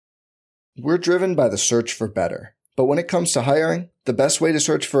We're driven by the search for better. But when it comes to hiring, the best way to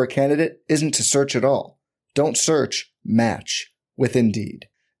search for a candidate isn't to search at all. Don't search, match with Indeed.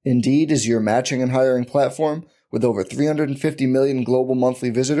 Indeed is your matching and hiring platform with over 350 million global monthly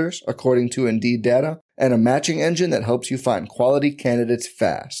visitors, according to Indeed data, and a matching engine that helps you find quality candidates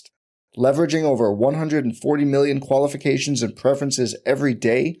fast. Leveraging over 140 million qualifications and preferences every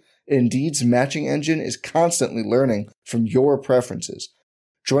day, Indeed's matching engine is constantly learning from your preferences.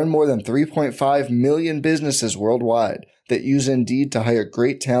 Join more than 3.5 million businesses worldwide that use Indeed to hire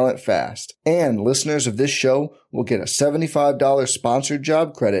great talent fast. And listeners of this show will get a $75 sponsored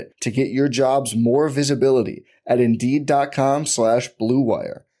job credit to get your jobs more visibility at Indeed.com/Blue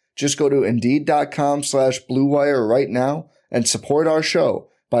Wire. Just go to Indeed.com/Blue Wire right now and support our show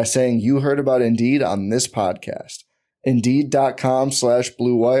by saying you heard about Indeed on this podcast.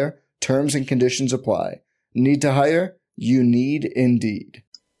 Indeed.com/Blue Wire. Terms and conditions apply. Need to hire? You need Indeed.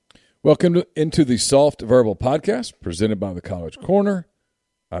 Welcome into the Soft Verbal Podcast presented by the College Corner.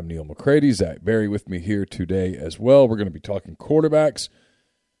 I'm Neil McCready. Zach Berry with me here today as well. We're going to be talking quarterbacks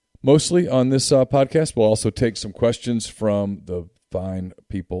mostly on this podcast. We'll also take some questions from the fine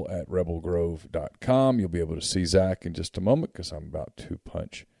people at rebelgrove.com. You'll be able to see Zach in just a moment because I'm about to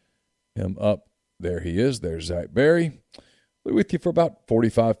punch him up. There he is. There's Zach Berry. We're with you for about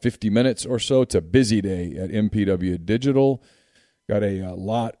 45, 50 minutes or so. It's a busy day at MPW Digital. Got a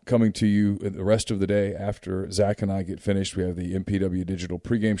lot coming to you the rest of the day after Zach and I get finished. We have the MPW Digital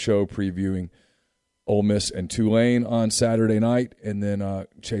pregame show previewing Ole Miss and Tulane on Saturday night. And then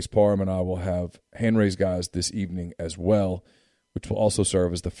Chase Parham and I will have Hand Raise Guys this evening as well, which will also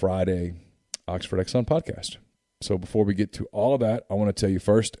serve as the Friday Oxford Exxon podcast. So before we get to all of that, I want to tell you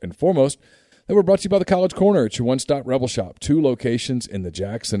first and foremost that we're brought to you by the College Corner. It's your one-stop Rebel shop. 2 locations in the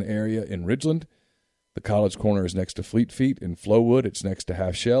Jackson area in Ridgeland. The College Corner is next to Fleet Feet in Flowood. It's next to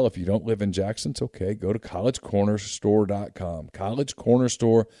Half Shell. If you don't live in Jackson, it's okay. Go to collegecornerstore.com.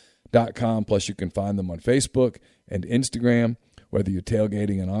 collegecornerstore.com. Plus, you can find them on Facebook and Instagram. Whether you're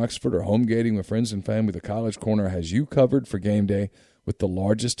tailgating in Oxford or home gating with friends and family, the College Corner has you covered for game day with the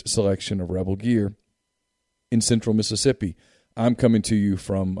largest selection of Rebel gear in Central Mississippi. I'm coming to you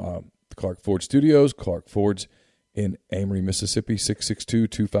from the Clark Ford Studios. Clark Ford's in Amory, Mississippi.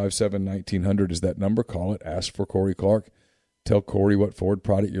 662-257-1900 is that number. Call it. Ask for Corey Clark. Tell Corey what Ford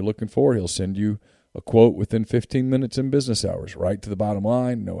product you're looking for. He'll send you a quote within 15 minutes in business hours. Right to the bottom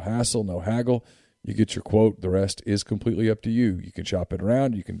line. No hassle, no haggle. You get your quote. The rest is completely up to you. You can shop it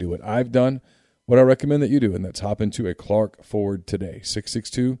around. You can do what I've done, what I recommend that you do, and that's hop into a Clark Ford today.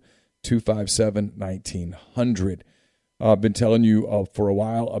 662-257-1900. I've been telling you for a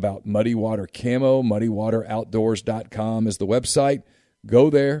while about Muddy Water Camo. MuddyWaterOutdoors.com is the website. Go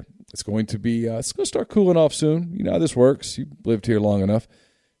there. It's going to start cooling off soon. You know how this works. You've lived here long enough.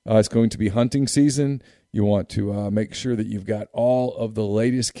 It's going to be hunting season. You want to make sure that you've got all of the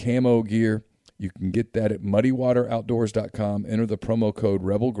latest camo gear. You can get that at MuddyWaterOutdoors.com. Enter the promo code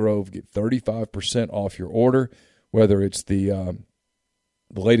Rebel Grove. Get 35% off your order, whether it's the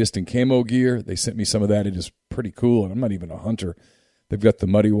latest in camo gear. They sent me some of that. It is pretty cool, and I'm not even a hunter. They've got the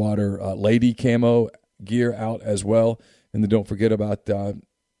Muddy Water Lady camo gear out as well. And then don't forget about, I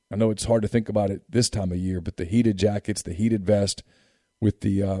know it's hard to think about it this time of year, but the heated jackets, the heated vest with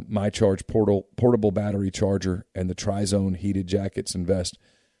the MyCharge portable battery charger and the Tri-Zone heated jackets and vest.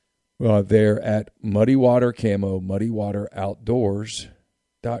 They're at Muddy Water Camo,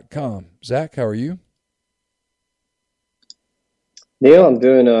 MuddyWaterOutdoors.com. Zach, how are you? Neil, I'm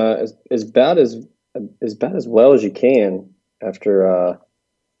doing as bad as well as you can after a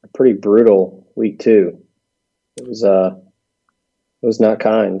pretty brutal week 2. It was not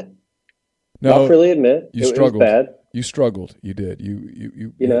kind. No, I'll freely admit you struggled. It was bad. You struggled. You did.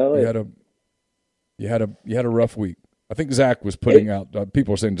 You had a rough week. I think Zach was putting out.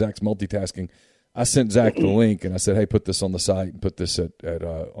 People are saying Zach's multitasking. I sent Zach the link and I said, "Hey, put this on the site and put this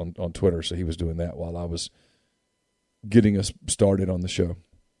on Twitter." So he was doing that while I was getting us started on the show.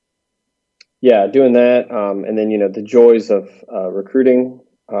 Yeah, doing that, and then the joys of recruiting.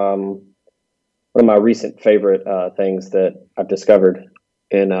 One of my recent favorite things that I've discovered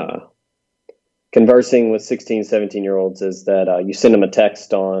in conversing with 16, 17-year-olds is that you send them a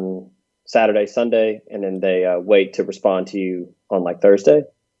text on Saturday, Sunday, and then they wait to respond to you on like Thursday.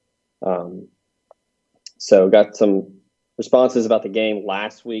 So got some responses about the game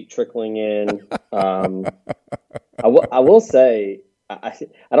last week trickling in. I will say, I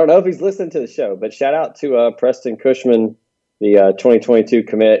don't know if he's listened to the show, but shout out to Preston Cushman, the 2022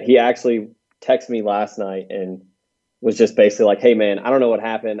 commit. He actually texted me last night and was just basically like, "Hey man, I don't know what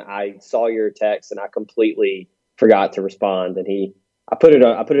happened. I saw your text and I completely forgot to respond." And I put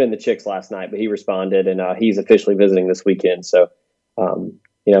it in the chicks last night, but he responded, and he's officially visiting this weekend. So,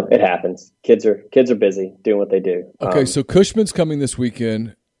 it happens. Kids are busy doing what they do. Okay, so Cushman's coming this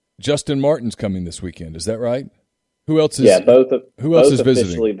weekend. Justin Martin's coming this weekend. Is that right? Who else is? Yeah, both is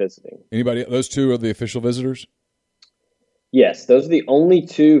officially visiting? Anybody? Those two are the official visitors. Yes, those are the only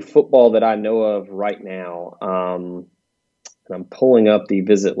two football that I know of right now. And I'm pulling up the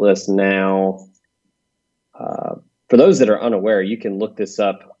visit list now. For those that are unaware, you can look this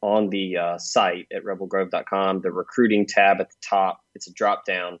up on the site at rebelgrove.com, the recruiting tab at the top. It's a drop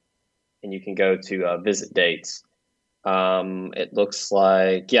down, and you can go to visit dates. It looks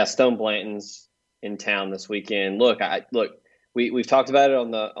like, Stone Blanton's in town this weekend. Look, we've talked about it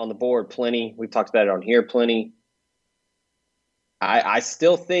on the board plenty. We've talked about it on here plenty. I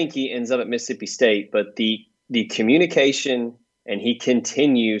still think he ends up at Mississippi State, but the communication, and he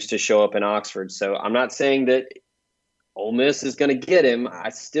continues to show up in Oxford. So I'm not saying that Ole Miss is going to get him. I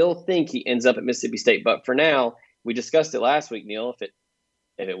still think he ends up at Mississippi State. But for now, we discussed it last week, Neil. If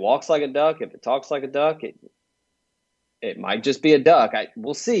it walks like a duck, if it talks like a duck, it might just be a duck.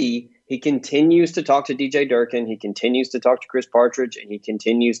 We'll see. He continues to talk to DJ Durkin. He continues to talk to Chris Partridge, and he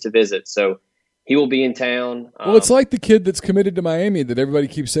continues to visit. So he will be in town. Well, it's like the kid that's committed to Miami that everybody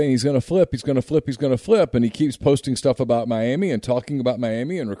keeps saying he's going to flip, and he keeps posting stuff about Miami and talking about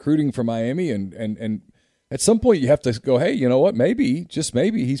Miami and recruiting for Miami, and at some point you have to go, hey, you know what? Maybe, just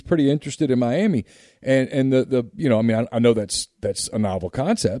maybe, he's pretty interested in Miami, and I know that's a novel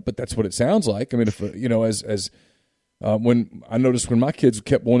concept, but that's what it sounds like. I mean, if when I noticed when my kids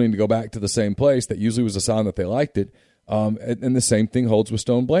kept wanting to go back to the same place, that usually was a sign that they liked it. And the same thing holds with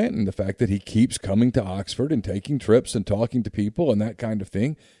Stone Blanton. The fact that he keeps coming to Oxford and taking trips and talking to people and that kind of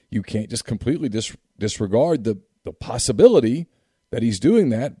thing, you can't just completely disregard the possibility that he's doing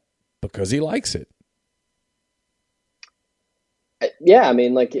that because he likes it. Yeah, I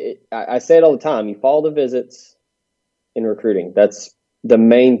mean, I say it all the time. You follow the visits in recruiting. That's the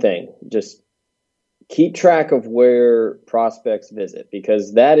main thing. Just keep track of where prospects visit,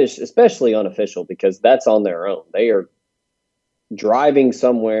 because that is especially unofficial, because that's on their own. They are driving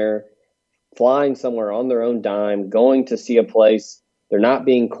somewhere, flying somewhere on their own dime, going to see a place. They're not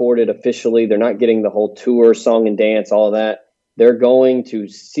being courted officially. They're not getting the whole tour, song and dance, all of that. They're going to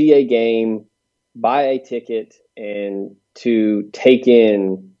see a game, buy a ticket, and to take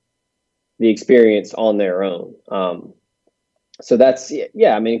in the experience on their own. So that's,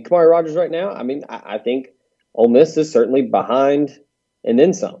 I mean, Kamari Rogers right now, I mean, I think Ole Miss is certainly behind and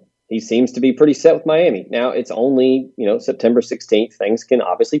then some. He seems to be pretty set with Miami. Now, it's only, September 16th. Things can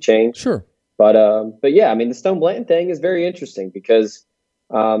obviously change. Sure. But yeah, I mean, the Stone Blanton thing is very interesting because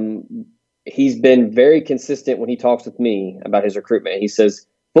he's been very consistent when he talks with me about his recruitment. He says,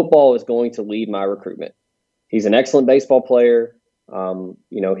 football is going to lead my recruitment. He's an excellent baseball player.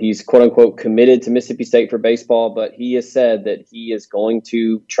 He's quote unquote committed to Mississippi State for baseball, but he has said that he is going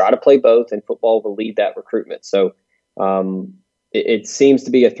to try to play both, and football will lead that recruitment. So it seems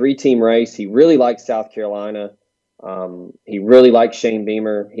to be a 3-team race. He really likes South Carolina. He really likes Shane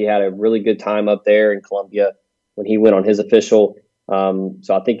Beamer. He had a really good time up there in Columbia when he went on his official.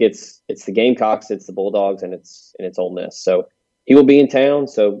 So I think it's the Gamecocks, it's the Bulldogs, and it's Ole Miss. So he will be in town.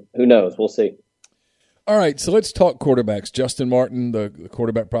 So who knows? We'll see. All right, so let's talk quarterbacks. Justin Martin, the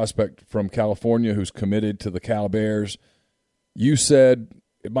quarterback prospect from California who's committed to the Cal Bears. You said,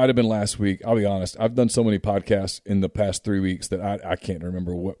 it might have been last week, I'll be honest, I've done so many podcasts in the past 3 weeks that I can't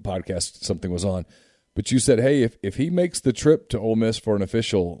remember what podcast something was on. But you said, hey, if he makes the trip to Ole Miss for an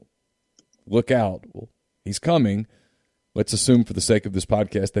official, look out. Well, he's coming. Let's assume for the sake of this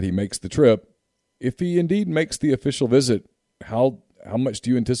podcast that he makes the trip. If he indeed makes the official visit, how much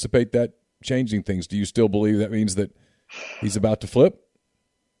do you anticipate that changing things? Do you still believe that means that he's about to flip?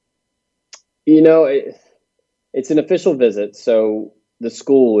 It's an official visit, so the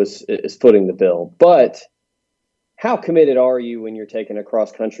school is footing the bill. But how committed are you when you're taking a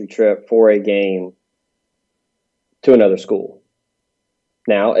cross-country trip for a game to another school?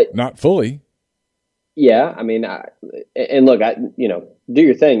 Now, not fully. Yeah, I mean, do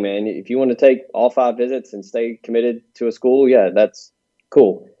your thing, man. If you want to take all 5 visits and stay committed to a school, yeah, that's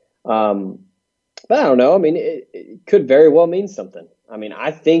cool. But I don't know. I mean, it could very well mean something. I mean, I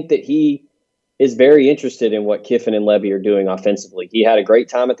think that he is very interested in what Kiffin and Levy are doing offensively. He had a great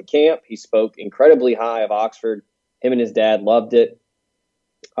time at the camp. He spoke incredibly high of Oxford. Him and his dad loved it.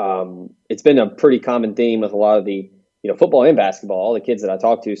 It's been a pretty common theme with a lot of the, football and basketball. All the kids that I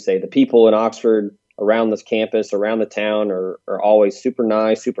talk to say the people in Oxford, around this campus, around the town, are always super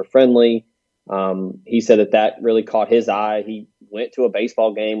nice, super friendly. He said that really caught his eye. He went to a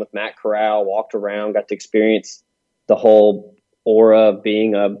baseball game with Matt Corral, walked around, got to experience the whole aura of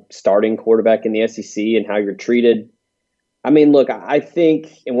being a starting quarterback in the SEC and how you're treated. I mean, look, I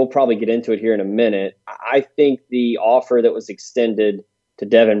think, and we'll probably get into it here in a minute, I think the offer that was extended to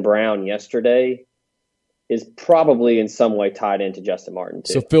Devin Brown yesterday is probably in some way tied into Justin Martin,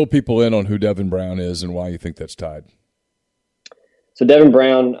 too. So fill people in on who Devin Brown is and why you think that's tied. So Devin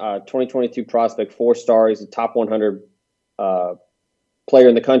Brown, 2022 prospect, 4-star. He's a top 100 player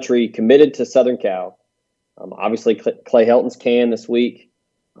in the country, committed to Southern Cal. Obviously, Clay Helton's this week.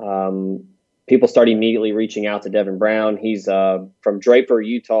 People start immediately reaching out to Devin Brown. He's from Draper,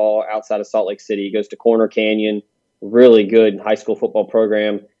 Utah, outside of Salt Lake City. He goes to Corner Canyon, really good high school football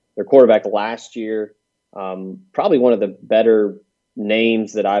program. Their quarterback last year, probably one of the better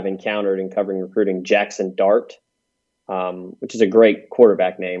names that I've encountered in covering recruiting, Jackson Dart, which is a great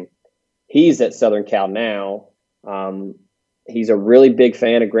quarterback name. He's at Southern Cal now. He's a really big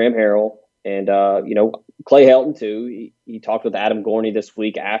fan of Graham Harrell. And, Clay Helton, too. He talked with Adam Gorney this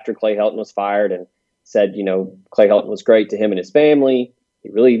week after Clay Helton was fired and said, Clay Helton was great to him and his family. He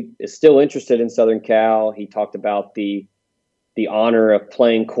really is still interested in Southern Cal. He talked about the honor of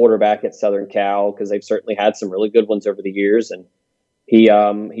playing quarterback at Southern Cal because they've certainly had some really good ones over the years. And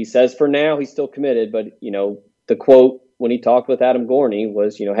he says for now he's still committed. But, the quote when he talked with Adam Gorney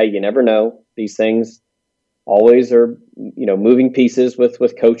was, hey, you never know. These things always are, moving pieces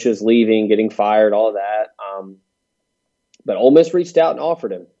with coaches leaving, getting fired, all of that. But Ole Miss reached out and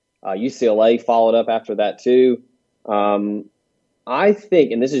offered him. UCLA followed up after that too. I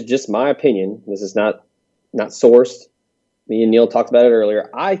think, and this is just my opinion, this is not sourced. Me and Neil talked about it earlier.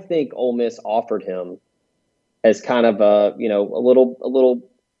 I think Ole Miss offered him as kind of a little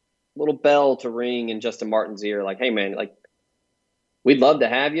bell to ring in Justin Martin's ear, like, hey man, like, we'd love to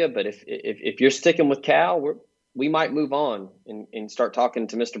have you, but if you're sticking with Cal, we might move on and start talking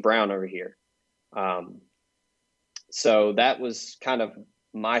to Mr. Brown over here. So that was kind of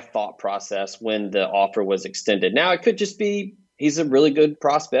my thought process when the offer was extended. Now, it could just be he's a really good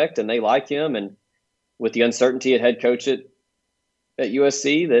prospect and they like him, and with the uncertainty at head coach at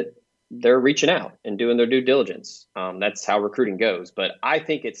USC, that they're reaching out and doing their due diligence. That's how recruiting goes. But I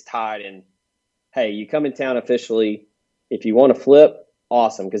think it's tied in, hey, you come in town officially. If you want to flip,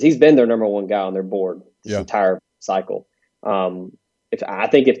 awesome, because he's been their number one guy on their board this entire cycle. I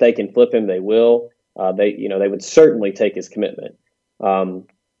think if they can flip him, they will. They would certainly take his commitment. But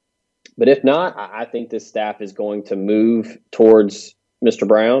if not, I think this staff is going to move towards Mr.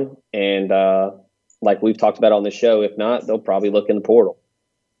 Brown, and like we've talked about on the show, if not, they'll probably look in the portal.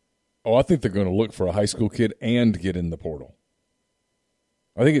 Oh, I think they're going to look for a high school kid and get in the portal.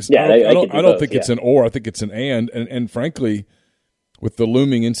 I think it's. Yeah, I don't think it's an or. I think it's an and frankly, with the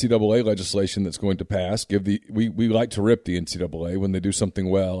looming NCAA legislation that's going to pass, we like to rip the NCAA when they do something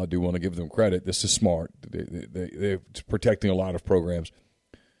well. I do want to give them credit. This is smart. They're protecting a lot of programs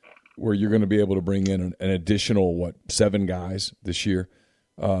where you're going to be able to bring in an additional 7 guys this year,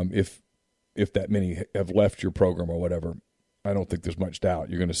 if that many have left your program or whatever. I don't think there's much doubt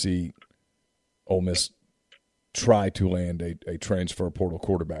you're going to see Ole Miss try to land a transfer portal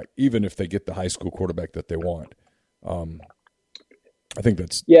quarterback, even if they get the high school quarterback that they want. I think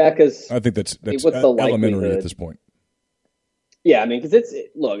that's elementary at this point. Yeah, I mean, because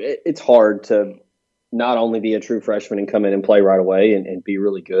it's hard to not only be a true freshman and come in and play right away and be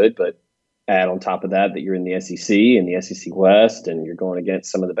really good, but add on top of that you're in the SEC and the SEC West, and you're going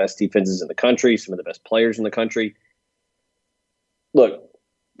against some of the best defenses in the country, some of the best players in the country. Look,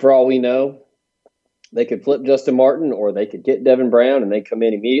 for all we know, they could flip Justin Martin, or they could get Devin Brown and they come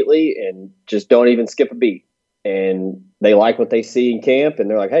in immediately and just don't even skip a beat. And they like what they see in camp, and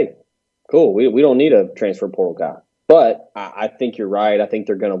they're like, hey, cool, we don't need a transfer portal guy. But I think you're right. I think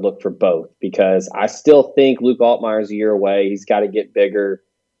they're going to look for both, because I still think Luke Altmaier's a year away. He's got to get bigger.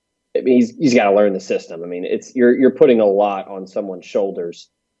 I mean, he's got to learn the system. I mean, you're putting a lot on someone's shoulders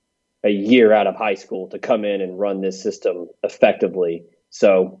a year out of high school to come in and run this system effectively.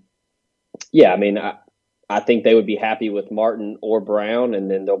 So, yeah, I mean, I think they would be happy with Martin or Brown, and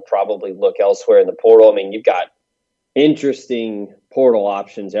then they'll probably look elsewhere in the portal. I mean, you've got interesting portal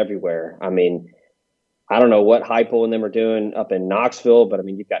options everywhere. I mean, I don't know what Heupel and them are doing up in Knoxville, but I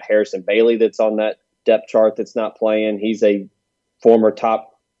mean, you've got Harrison Bailey that's on that depth chart that's not playing. He's a former top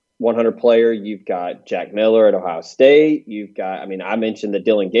 100 player. You've got Jack Miller at Ohio State. You've got, I mean, I mentioned the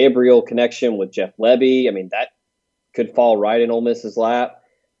Dylan Gabriel connection with Jeff Lebby. I mean, that could fall right in Ole Miss's lap.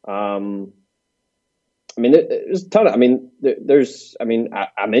 I mean, there's a ton of, I mean,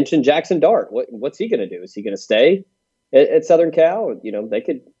 I mentioned Jackson Dart. What's he going to do? Is he going to stay at Southern Cal? They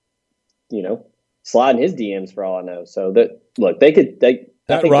could, slide in his DMs for all I know. So look, they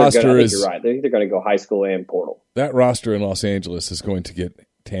That roster I think you're right. I think they're going to go high school and portal. That roster in Los Angeles is going to get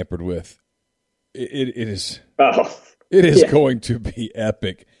tampered with. It is. Oh, it is going to be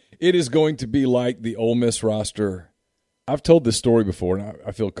epic. It is going to be like the Ole Miss roster. I've told this story before, and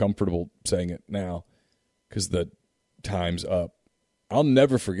I feel comfortable saying it now because the time's up. I'll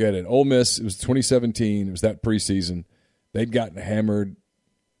never forget it. Ole Miss, it was 2017. It was that preseason. They'd gotten hammered.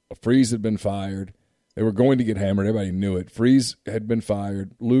 Freeze had been fired. They were going to get hammered. Everybody knew it. Freeze had been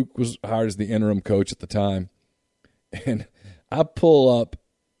fired. Luke was hired as the interim coach at the time. And I pull up.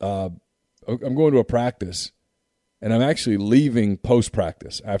 I'm going to a practice, and I'm actually leaving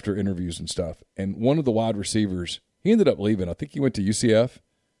post-practice after interviews and stuff. And one of the wide receivers, he ended up leaving. I think he went to UCF.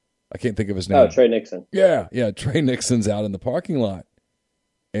 I can't think of his name. Oh, Trey Nixon. Yeah. Trey Nixon's out in the parking lot.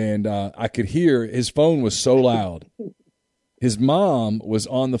 And I could hear his phone was so loud. His mom was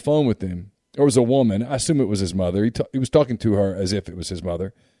on the phone with him. Or it was a woman. I assume it was his mother. He was talking to her as if it was his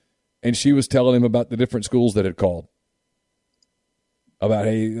mother. And she was telling him about the different schools that had called. About,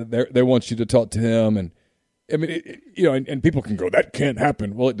 hey, they want you to talk to him. And, I mean, and people can go, that can't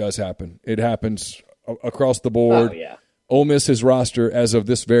happen. Well, it does happen. It happens across the board. Oh, yeah. Ole Miss's roster, as of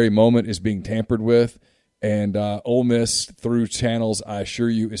this very moment, is being tampered with. And Ole Miss, through channels, I assure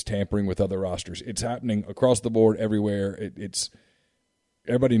you, is tampering with other rosters. It's happening across the board everywhere. It's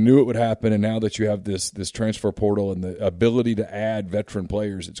everybody knew it would happen, and now that you have this transfer portal and the ability to add veteran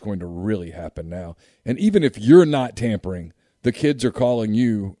players, it's going to really happen now. And even if you're not tampering, the kids are calling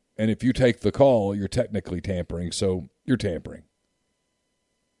you, and if you take the call, you're technically tampering. So you're tampering.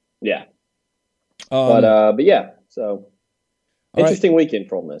 Yeah. But yeah, so interesting weekend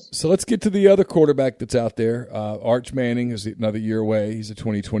for Ole Miss. So let's get to the other quarterback that's out there. Arch Manning is another year away. He's a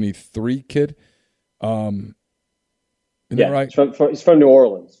 2023 kid. Isn't that right? He's from New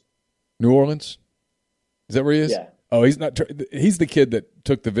Orleans. New Orleans? Is that where he is? Yeah. Oh, he's not. He's the kid that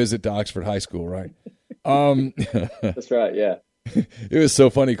took the visit to Oxford High School, right? That's right. Yeah. It was so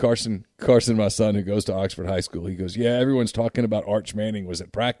funny. Carson, my son, who goes to Oxford High School, he goes, "Yeah, everyone's talking about Arch Manning was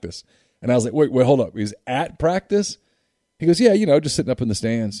at practice," and I was like, "Wait, hold up. He's at practice?" He goes, "Yeah, just sitting up in the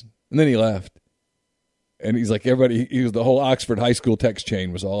stands," and then he left. And he's like, the whole Oxford High School text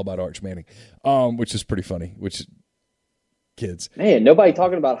chain was all about Arch Manning, which is pretty funny. Which kids, man, nobody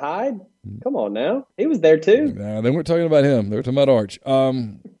talking about Hyde. Come on now, he was there too. Nah, they weren't talking about him. They were talking about Arch.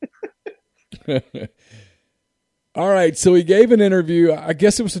 All right, so he gave an interview. I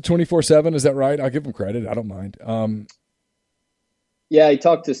guess it was to 24/7. Is that right? I'll give him credit. I don't mind. Yeah, he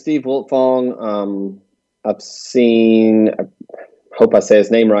talked to Steve Wiltfong. I've seen, I hope I say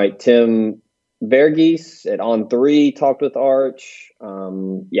his name right, Tim Verghese at On3 talked with Arch.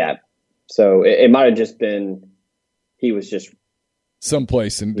 Yeah, so it might have just been he was just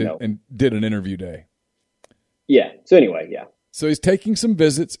someplace and did an interview day. Yeah, so anyway, yeah. So he's taking some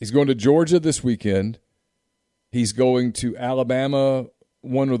visits. He's going to Georgia this weekend. He's going to Alabama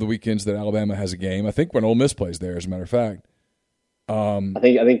one of the weekends that Alabama has a game. I think when Ole Miss plays there, as a matter of fact. I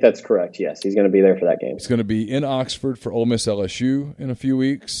think that's correct. Yes, he's going to be there for that game. He's going to be in Oxford for Ole Miss LSU in a few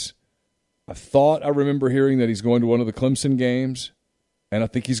weeks. I remember hearing that he's going to one of the Clemson games, and I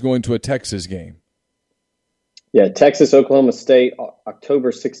think he's going to a Texas game. Yeah, Texas, Oklahoma State,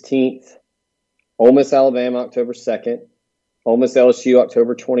 October 16th. Ole Miss, Alabama, October 2nd. Ole Miss LSU,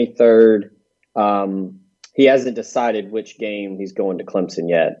 October 23rd. He hasn't decided which game he's going to Clemson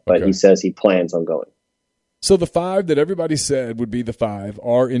yet, but He says he plans on going. So the five that everybody said would be the five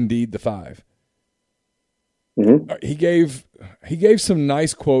are indeed the five. Mm-hmm. He gave some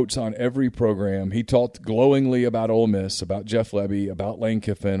nice quotes on every program. He talked glowingly about Ole Miss, about Jeff Lebby, about Lane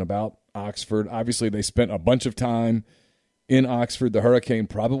Kiffin, about Oxford. Obviously, they spent a bunch of time in Oxford. The Hurricane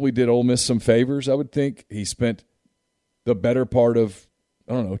probably did Ole Miss some favors, I would think. He spent the better part of,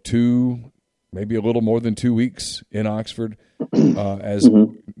 2, maybe a little more than 2 weeks in Oxford as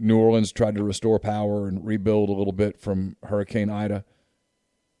New Orleans tried to restore power and rebuild a little bit from Hurricane Ida.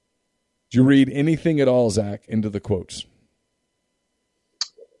 Did you read anything at all, Zach, into the quotes?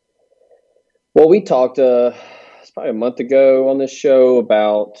 Well, we talked it's probably a month ago on this show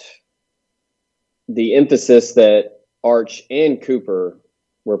about the emphasis that Arch and Cooper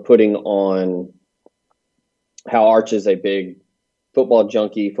were putting on how Arch is a big football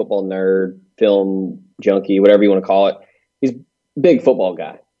junkie, football nerd, film junkie, whatever you want to call it. He's a big football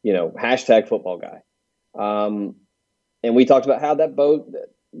guy, hashtag football guy. And we talked about how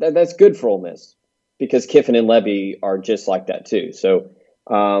that's good for Ole Miss because Kiffin and Lebby are just like that too. So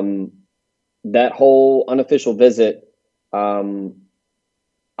that whole unofficial visit,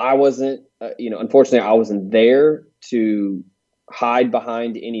 I wasn't, unfortunately I wasn't there to hide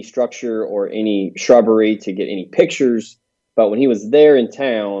behind any structure or any shrubbery to get any pictures. but when he was there in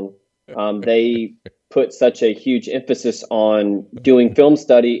town, they put such a huge emphasis on doing film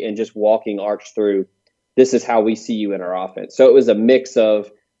study and just walking Arch through, this is how we see you in our offense. So it was a mix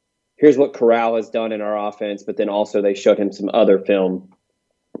of, here's what Corral has done in our offense, but then also they showed him some other film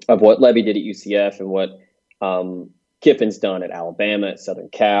of what Levy did at UCF and what Kiffin's done at Alabama, at Southern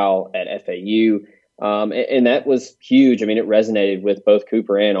Cal, at FAU. And that was huge. I mean, it resonated with both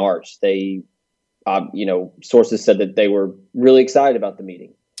Cooper and Arch. They, sources said that they were really excited about the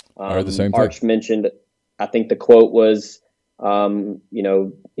meeting. I heard the same thing. Arch mentioned, I think the quote was,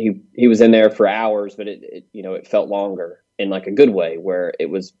 he was in there for hours, but it felt longer in like a good way, where it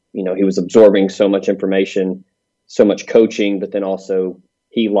was, he was absorbing so much information, so much coaching, but then also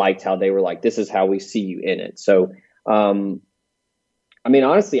he liked how they were like, this is how we see you in it. So, honestly,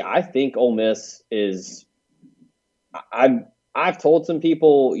 I think Ole Miss is, I've told some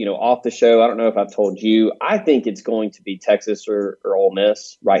people, off the show, I don't know if I've told you, I think it's going to be Texas or Ole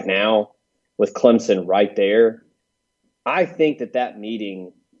Miss right now with Clemson right there. I think that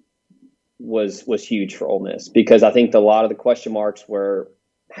meeting was huge for Ole Miss, because I think a lot of the question marks were,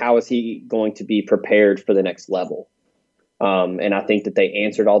 how is he going to be prepared for the next level? And I think that they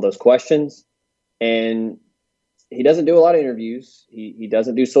answered all those questions, and he doesn't do a lot of interviews. He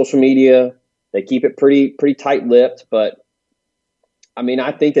doesn't do social media. They keep it pretty tight-lipped, but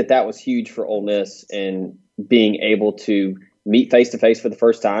I think that was huge for Ole Miss, and being able to meet face-to-face for the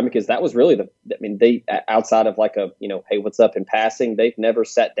first time, because that was really they, outside of like hey, what's up in passing, they've never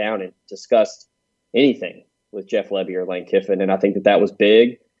sat down and discussed anything with Jeff Lebby or Lane Kiffin. And I think that was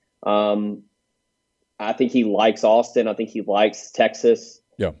big. I think he likes Austin. I think he likes Texas.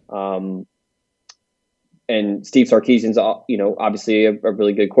 Yeah. And Steve Sarkisian's, obviously a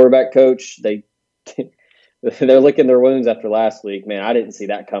really good quarterback coach. They're licking their wounds after last week. Man, I didn't see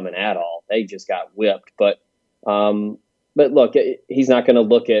that coming at all. They just got whipped. But look, he's not going to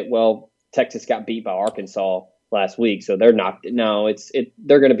look at, well, Texas got beat by Arkansas last week, so they're not. No,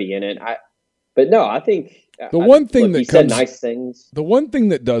 they're going to be in it. I think the one thing that said nice things. The one thing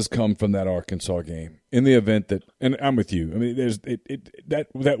that does come from that Arkansas game, in the event that, and I'm with you. I mean, there's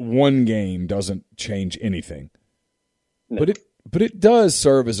that one game doesn't change anything, no. but it does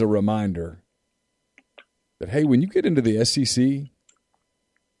serve as a reminder that, hey, when you get into the SEC,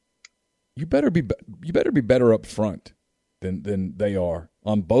 you better be better up front than they are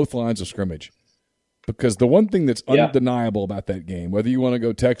on both lines of scrimmage. Because the one thing that's undeniable about that game, whether you want to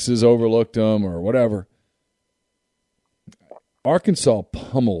go Texas overlooked them or whatever, Arkansas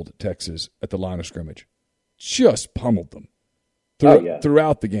pummeled Texas at the line of scrimmage. Just pummeled them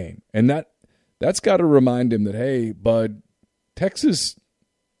throughout the game. And that's got to remind him that, hey, bud, Texas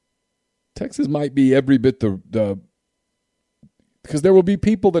might be every bit the because there will be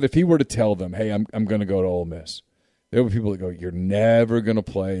people that if he were to tell them, hey, I'm going to go to Ole Miss, there will be people that go, you're never going to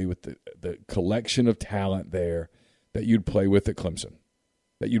play with the collection of talent there that you'd play with at Clemson,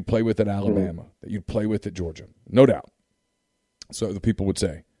 that you'd play with at Alabama, that you'd play with at Georgia. No doubt. So the people would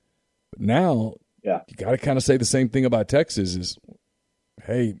say. But now you got to kind of say the same thing about Texas is,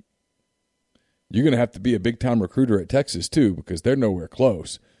 hey, you're going to have to be a big-time recruiter at Texas too, because they're nowhere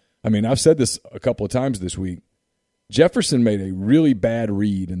close. I mean, I've said this a couple of times this week. Jefferson made a really bad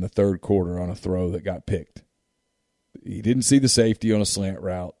read in the third quarter on a throw that got picked. He didn't see the safety on a slant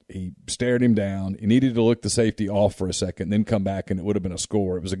route. He stared him down. He needed to look the safety off for a second, then come back, and it would have been a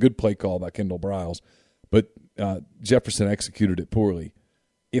score. It was a good play call by Kendall Briles, but Jefferson executed it poorly.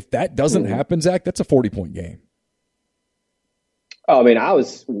 If that doesn't happen, Zach, that's a 40-point game. Oh, I mean, I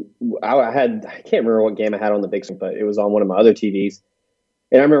can't remember what game I had on the big screen, but it was on one of my other TVs.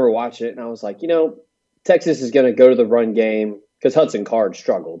 And I remember watching it, and I was like, Texas is going to go to the run game, because Hudson Card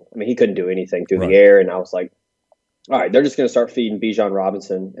struggled. I mean, he couldn't do anything through the air, and I was like, all right, they're just going to start feeding Bijan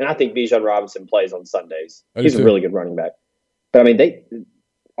Robinson. And I think Bijan Robinson plays on Sundays. He's a really good running back. But, I mean,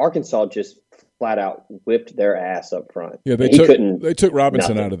 Arkansas just flat out whipped their ass up front. Yeah, they took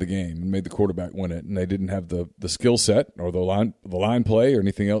Robinson out of the game and made the quarterback win it, and they didn't have the skill set or the line play or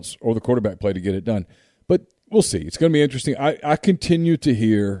anything else or the quarterback play to get it done. But we'll see. It's going to be interesting. I continue to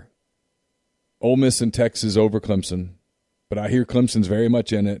hear Ole Miss and Texas over Clemson, but I hear Clemson's very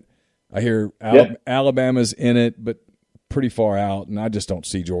much in it. I hear Alabama's in it, but pretty far out, and I just don't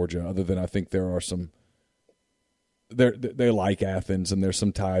see Georgia, other than I think there are some – they like Athens, and there's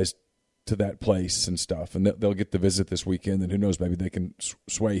some ties to that place and stuff, and they'll get the visit this weekend, and who knows, maybe they can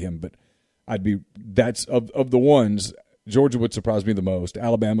sway him. But that's of the ones, Georgia would surprise me the most.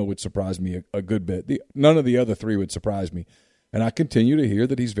 Alabama would surprise me a good bit. None of the other three would surprise me. And I continue to hear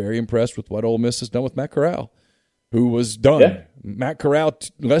that he's very impressed with what Ole Miss has done with Matt Corral, who was done. Yeah. Matt Corral,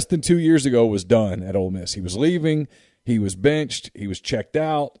 less than 2 years ago, was done at Ole Miss. He was leaving. He was benched. He was checked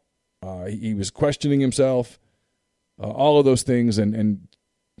out. He was questioning himself. All of those things, and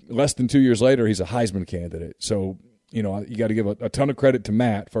less than 2 years later, he's a Heisman candidate. So, you got to give a ton of credit to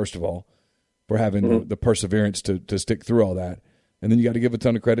Matt, first of all, for having the perseverance to stick through all that. And then you got to give a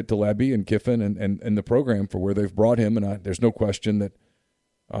ton of credit to Lebby and Kiffin and the program for where they've brought him. And there's no question that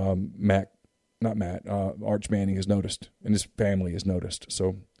Arch Manning has noticed, and his family has noticed.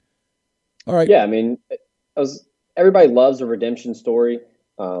 So, all right. Yeah, I mean, everybody loves a redemption story.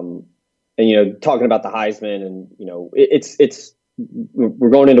 And, talking about the Heisman and,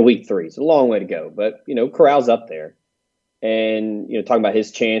 we're going into week 3. It's a long way to go, but, Corral's up there and, talking about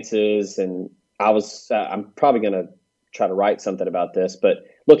his chances. And I'm probably going to try to write something about this, but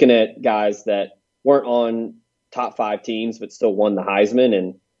looking at guys that weren't on top 5 teams, but still won the Heisman.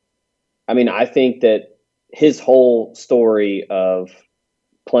 And I mean, I think that his whole story of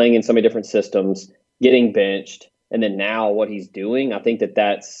playing in so many different systems, getting benched, and then now what he's doing, I think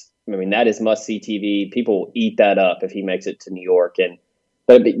that is must-see TV. People eat that up if he makes it to New York.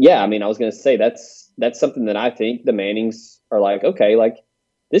 But yeah, I mean, I was going to say that's something that I think the Mannings are like, okay, like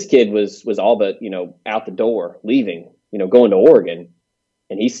this kid was all but, out the door, leaving, going to Oregon,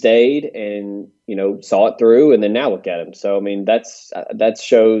 and he stayed and, saw it through, and then now look at him. So, I mean, that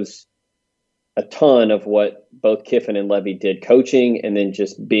shows a ton of what both Kiffin and Lebby did coaching, and then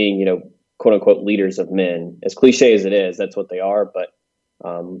just being, quote unquote leaders of men. As cliche as it is, that's what they are. But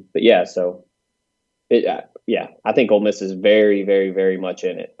yeah, so I think Ole Miss is very, very, very much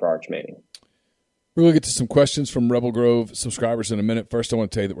in it for Arch Manning. We're going to get to some questions from Rebel Grove subscribers in a minute. First, I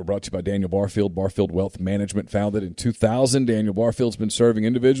want to tell you that we're brought to you by Daniel Barfield, Barfield Wealth Management. Founded in 2000, Daniel Barfield's been serving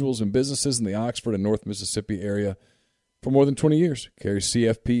individuals and businesses in the Oxford and North Mississippi area for more than 20 years. Carries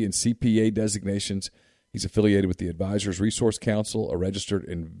CFP and CPA designations. He's affiliated with the Advisors Resource Council, a registered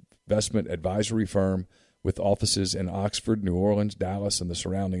investment advisory firm with offices in Oxford, New Orleans, Dallas, and the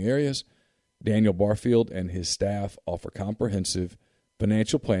surrounding areas. Daniel Barfield and his staff offer comprehensive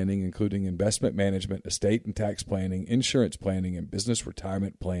financial planning, including investment management, estate and tax planning, insurance planning, and business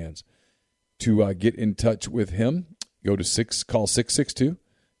retirement plans. To get in touch with him, call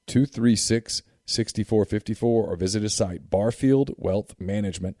 662-236-6454 or visit his site,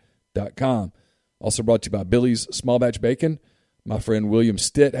 barfieldwealthmanagement.com. Also brought to you by Billy's Small Batch Bacon. My friend William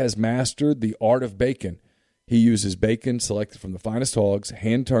Stitt has mastered the art of bacon. He uses bacon selected from the finest hogs,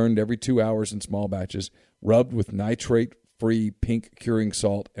 hand-turned every 2 hours in small batches, rubbed with nitrate-free pink curing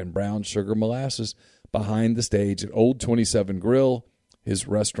salt and brown sugar molasses behind the stage at Old 27 Grill, his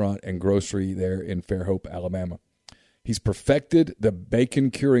restaurant and grocery there in Fairhope, Alabama. He's perfected the bacon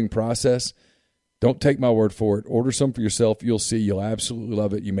curing process. Don't take my word for it. Order some for yourself. You'll see. You'll absolutely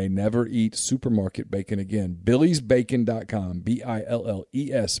love it. You may never eat supermarket bacon again. BillysBacon.com,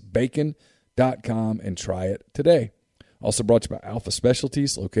 BILLES, bacon.com, and try it today. Also brought to you by Alpha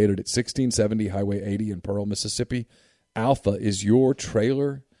Specialties, located at 1670 Highway 80 in Pearl, Mississippi. Alpha is your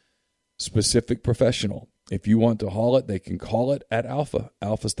trailer-specific professional. If you want to haul it, they can call it at Alpha.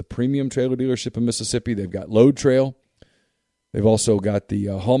 Alpha's the premium trailer dealership in Mississippi. They've got Load Trail. They've also got the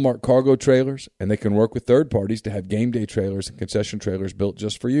Hallmark cargo trailers, and they can work with third parties to have game day trailers and concession trailers built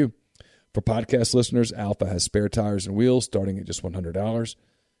just for you. For podcast listeners, Alpha has spare tires and wheels starting at just $100,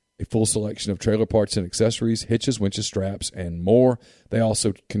 a full selection of trailer parts and accessories, hitches, winches, straps, and more. They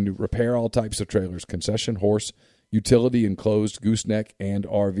also can repair all types of trailers, concession, horse, utility, enclosed, gooseneck, and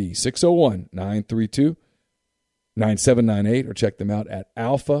RV. 601-932-9798, or check them out at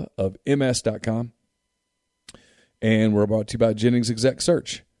alphaofms.com. And we're brought to you by Jennings Exec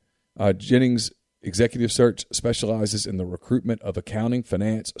Search. Jennings Executive Search specializes in the recruitment of accounting,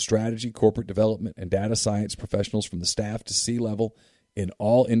 finance, strategy, corporate development, and data science professionals from the staff to C-level in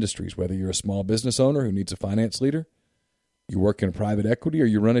all industries. Whether you're a small business owner who needs a finance leader, you work in private equity, or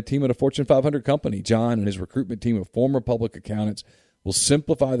you run a team at a Fortune 500 company, John and his recruitment team of former public accountants will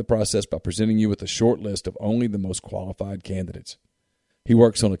simplify the process by presenting you with a short list of only the most qualified candidates. He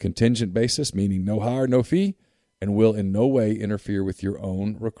works on a contingent basis, meaning no hire, no fee, and will in no way interfere with your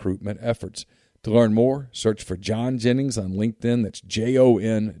own recruitment efforts. To learn more, search for John Jennings on LinkedIn. That's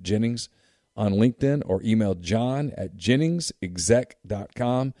Jon Jennings on LinkedIn, or email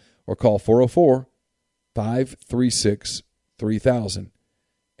john@jenningsexec.com, or call 404-536-3000.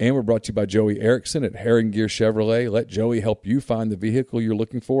 And we're brought to you by Joey Erickson at Herring Gear Chevrolet. Let Joey help you find the vehicle you're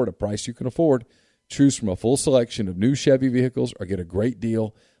looking for at a price you can afford. Choose from a full selection of new Chevy vehicles or get a great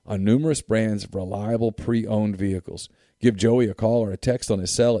deal on numerous brands of reliable pre-owned vehicles. Give Joey a call or a text on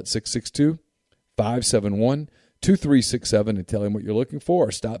his cell at 662-571-2367 and tell him what you're looking for,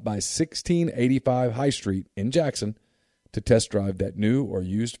 or stop by 1685 High Street in Jackson to test drive that new or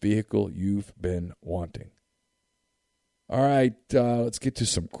used vehicle you've been wanting. All right, let's get to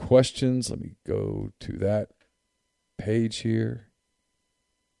some questions. Let me go to that page here.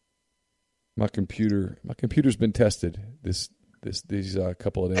 My computer's been tested these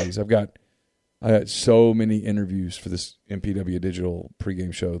couple of days. I got so many interviews for this MPW Digital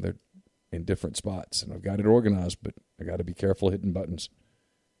pregame show. They're in different spots, and I've got it organized, but I got to be careful hitting buttons.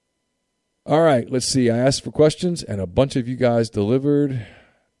 All right, let's see. I asked for questions, and a bunch of you guys delivered.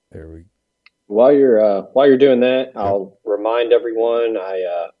 There we go. While you're doing that, I'll remind everyone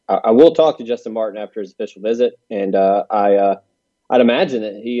I will talk to Justin Martin after his official visit, and I'd imagine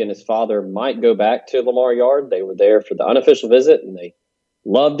that he and his father might go back to Lamar Yard. They were there for the unofficial visit, and they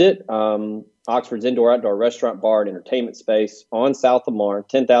loved it. Oxford's indoor-outdoor restaurant, bar, and entertainment space on South Lamar,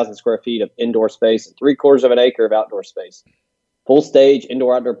 10,000 square feet of indoor space and 3/4 of an acre of outdoor space. Full stage,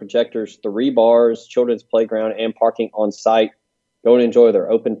 indoor-outdoor projectors, 3 bars, children's playground, and parking on site. Go and enjoy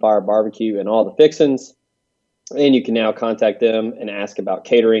their open fire barbecue and all the fixins. And you can now contact them and ask about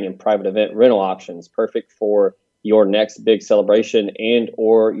catering and private event rental options, perfect for your next big celebration and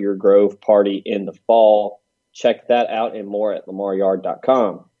or your Grove party in the fall. Check that out and more at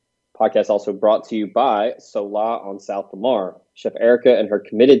lamaryard.com. Podcast also brought to you by Sola on South Lamar. Chef Erica and her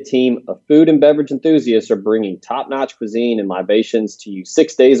committed team of food and beverage enthusiasts are bringing top-notch cuisine and libations to you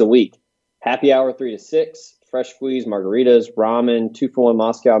 6 days a week. Happy hour 3 to 6. Fresh squeeze, margaritas, ramen, 2-for-1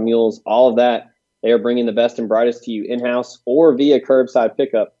 Moscow mules, all of that. They are bringing the best and brightest to you in-house or via curbside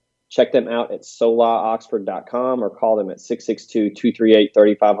pickup. Check them out at solaaoxford.com or call them at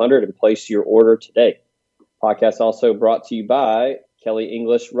 662-238-3500 and place your order today. Podcast also brought to you by Kelly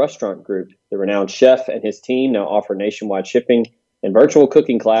English Restaurant Group. The renowned chef and his team now offer nationwide shipping and virtual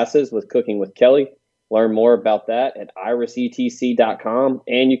cooking classes with Cooking with Kelly. Learn more about that at irisetc.com,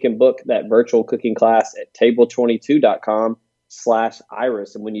 and you can book that virtual cooking class at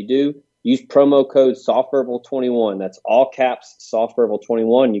table22.com/iris. And when you do, use promo code SoftVerbal21. That's all caps,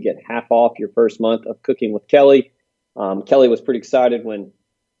 SoftVerbal21. You get half off your first month of Cooking with Kelly. Kelly was pretty excited when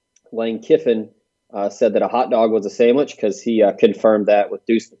Lane Kiffin said that a hot dog was a sandwich because he confirmed that with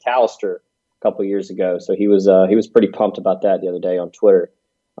Deuce McAllister a couple years ago. So he was pretty pumped about that the other day on Twitter.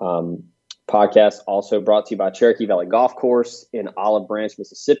 Podcast also brought to you by Cherokee Valley Golf Course in Olive Branch,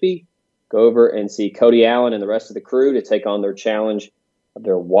 Mississippi. Go over and see Cody Allen and the rest of the crew to take on their challenge of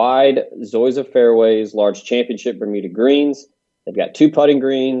their wide Zoysia fairways, large championship Bermuda greens. They've got 2 putting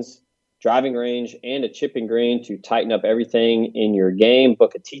greens, driving range, and a chipping green to tighten up everything in your game.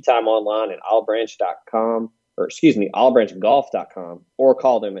 Book a tee time online at olivebranchdgolf.com or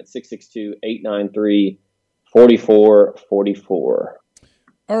call them at 662-893-4444.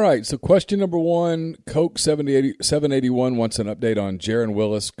 All right, so question number 1, Coke 781 wants an update on Jaron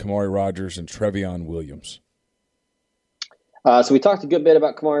Willis, Kamari Rogers, and Trevion Williams. So we talked a good bit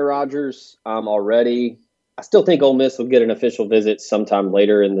about Kamari Rogers already. I still think Ole Miss will get an official visit sometime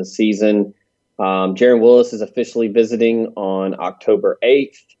later in the season. Jaron Willis is officially visiting on October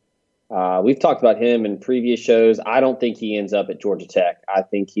 8th. We've talked about him in previous shows. I don't think he ends up at Georgia Tech. I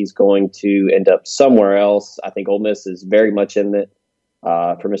think he's going to end up somewhere else. I think Ole Miss is very much in it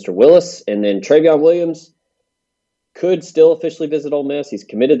for Mr. Willis. And then Trevion Williams could still officially visit Ole Miss. He's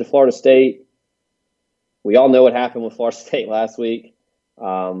committed to Florida State. We all know what happened with Florida State last week.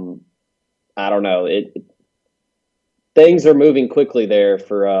 I don't know. Things are moving quickly there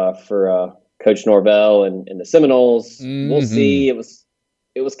for Coach Norvell and the Seminoles. Mm-hmm. We'll see. It was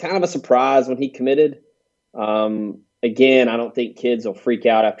kind of a surprise when he committed. Again, I don't think kids will freak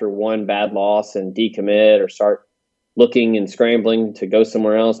out after one bad loss and decommit or start looking and scrambling to go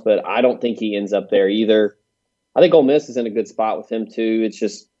somewhere else, but I don't think he ends up there either. I think Ole Miss is in a good spot with him too. It's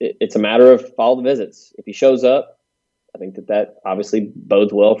just it's a matter of follow the visits. If he shows up, I think that obviously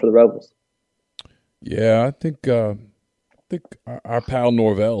bodes well for the Rebels. Yeah, I think our pal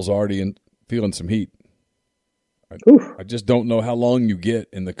Norvell's already feeling some heat. I just don't know how long you get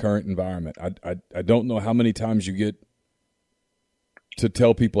in the current environment. I don't know how many times you get to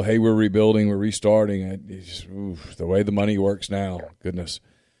tell people, hey, we're rebuilding, we're restarting. It's just, the way the money works now, goodness.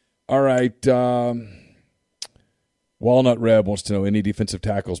 All right. Walnut Reb wants to know any defensive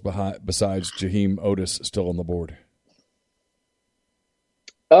tackles besides Jaheim Otis still on the board.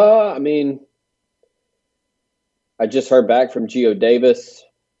 I just heard back from Gio Davis,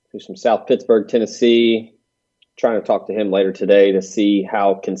 who's from South Pittsburgh, Tennessee. Trying to talk to him later today to see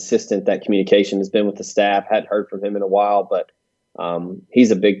how consistent that communication has been with the staff. Hadn't heard from him in a while, but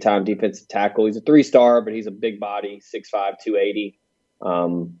he's a big-time defensive tackle. He's a 3-star, but he's a big body, 6'5", 280.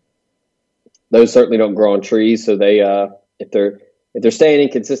 Those certainly don't grow on trees, so they if they're staying in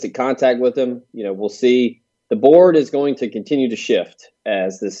consistent contact with him, we'll see. The board is going to continue to shift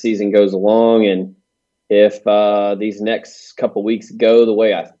as this season goes along, and if these next couple weeks go the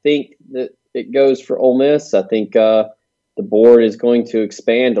way I think that it goes for Ole Miss, I think the board is going to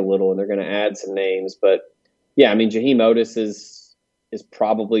expand a little and they're going to add some names. But yeah, I mean, Jaheim Otis is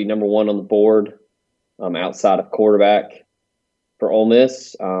probably number one on the board outside of quarterback for Ole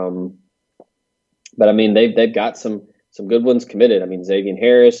Miss. But I mean, they've got some good ones committed. I mean, Xavier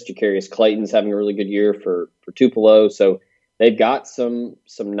Harris, Jacarius Clayton's having a really good year for Tupelo. So they've got some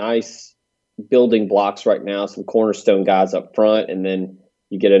nice building blocks right now, some cornerstone guys up front, and then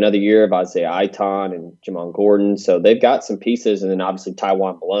you get another year of Isaiah Aiton and Jamon Gordon. So they've got some pieces, and then obviously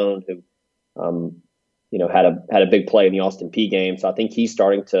Tywan Malone, who had a big play in the Austin Peay game. So I think he's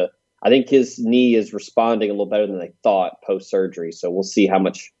starting to. I think his knee is responding a little better than they thought post surgery. So we'll see how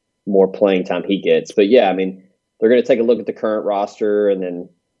much more playing time he gets. But yeah, I mean, they're going to take a look at the current roster and then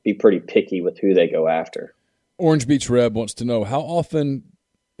be pretty picky with who they go after. Orange Beach Reb wants to know, how often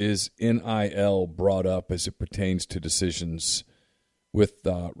is NIL brought up as it pertains to decisions with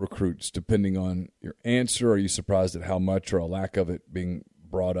recruits? Depending on your answer, are you surprised at how much or a lack of it being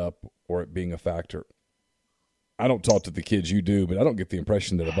brought up or it being a factor? I don't talk to the kids, you do, but I don't get the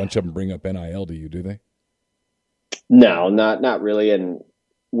impression that a bunch of them bring up NIL to you, do they? No, not really. And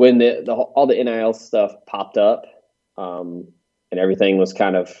when all the NIL stuff popped up and everything was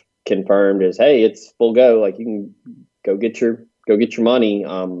kind of confirmed as, hey, it's full go, like you can go get your money.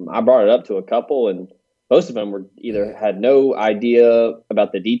 I brought it up to a couple, and most of them were either had no idea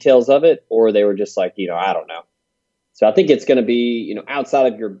about the details of it, or they were just like, I don't know. So I think it's going to be,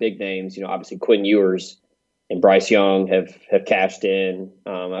 outside of your big names, obviously Quinn Ewers and Bryce Young have cashed in.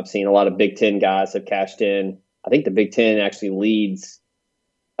 I've seen a lot of Big Ten guys have cashed in. I think the Big Ten actually leads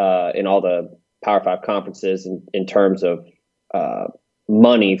in all the Power 5 conferences in terms of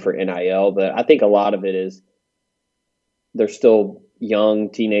money for NIL. But I think a lot of it is they're still young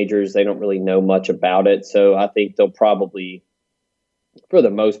teenagers. They don't really know much about it. So I think they'll probably, for the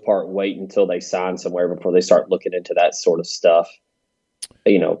most part, wait until they sign somewhere before they start looking into that sort of stuff.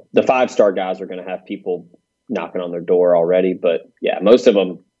 The 5-star guys are going to have people knocking on their door already. But, yeah, most of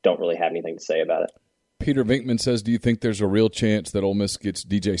them don't really have anything to say about it. Peter Vinkman says, do you think there's a real chance that Ole Miss gets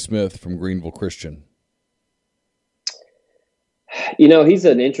DJ Smith from Greenville Christian? He's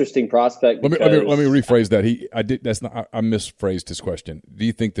an interesting prospect. Let me rephrase that. I misphrased his question. Do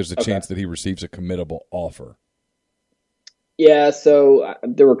you think there's a chance that he receives a committable offer? Yeah, so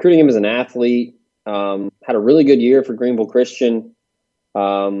they're recruiting him as an athlete. Had a really good year for Greenville Christian.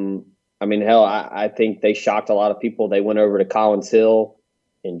 I think they shocked a lot of people. They went over to Collins Hill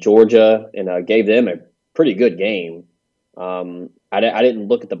in Georgia and gave them a pretty good game. I didn't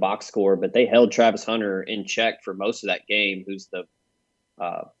look at the box score, but they held Travis Hunter in check for most of that game, who's the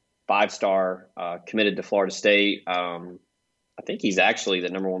 5-star committed to Florida State. I think he's actually the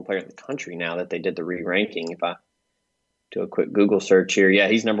number one player in the country now that they did the re-ranking. If I do a quick Google search here, yeah,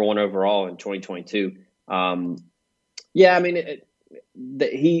 he's number one overall in 2022. When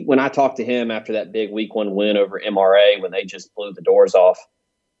I talked to him after that big week 1 win over MRA, when they just blew the doors off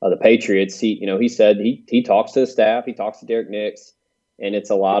the Patriots, he said he talks to the staff, he talks to Derek Nix, and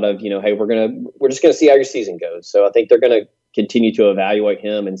it's a lot of, hey, we're just gonna see how your season goes. So I think they're gonna continue to evaluate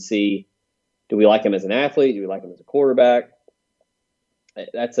him and see, do we like him as an athlete? Do we like him as a quarterback?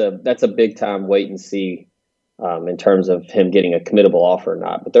 That's a big time wait and see in terms of him getting a committable offer or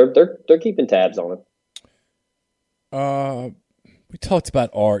not. But they're keeping tabs on him. We talked about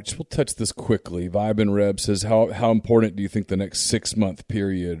Arch. We'll touch this quickly. Vibe and Reb says, how important do you think the next 6-month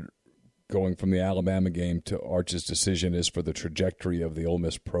period going from the Alabama game to Arch's decision is for the trajectory of the Ole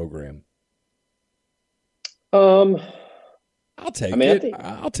Miss program? I'll take it.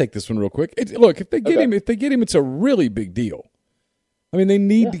 I'll take this one real quick. Look, if they get him, it's a really big deal. I mean, they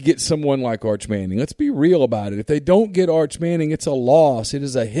need to get someone like Arch Manning. Let's be real about it. If they don't get Arch Manning, it's a loss. It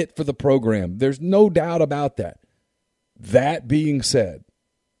is a hit for the program. There's no doubt about that. That being said,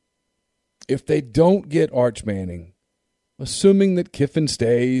 if they don't get Arch Manning, assuming that Kiffin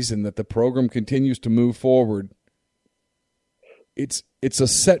stays and that the program continues to move forward, it's a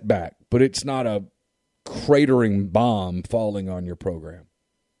setback, but it's not a cratering bomb falling on your program.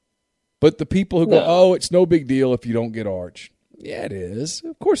 But the people who go, it's no big deal if you don't get Arch. Yeah, it is.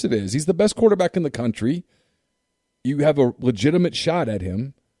 Of course it is. He's the best quarterback in the country. You have a legitimate shot at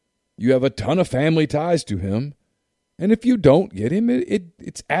him. You have a ton of family ties to him. And if you don't get him,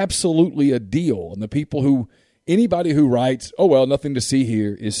 it's absolutely a deal. And anybody who writes, oh, well, nothing to see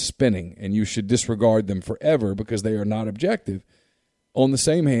here, is spinning, and you should disregard them forever because they are not objective. On the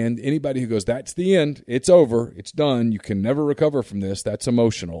same hand, anybody who goes, that's the end, it's over, it's done, you can never recover from this, that's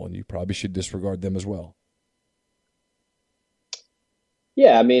emotional, and you probably should disregard them as well.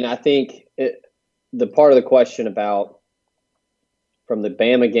 Yeah, I mean, I think the part of the question about from the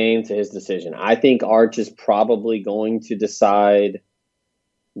Bama game to his decision, I think Arch is probably going to decide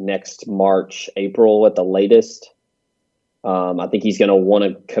next March, April at the latest. I think he's going to want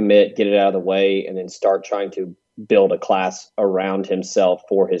to commit, get it out of the way, and then start trying to build a class around himself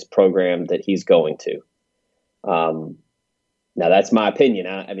for his program that he's going to. Now, that's my opinion.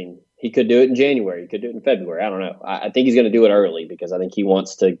 I mean, he could do it in January. He could do it in February. I don't know. I think he's going to do it early because I think he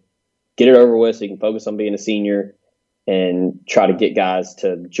wants to get it over with so he can focus on being a senior and try to get guys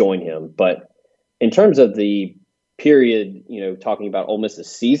to join him. But in terms of the period, talking about Ole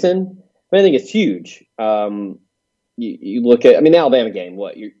Miss's season, I think it's huge. You look at, the Alabama game,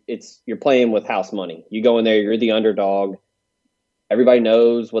 you're playing with house money. You go in there, you're the underdog. Everybody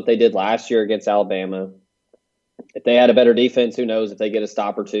knows what they did last year against Alabama. If they had a better defense, who knows if they get a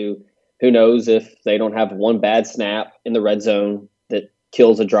stop or two? Who knows if they don't have one bad snap in the red zone that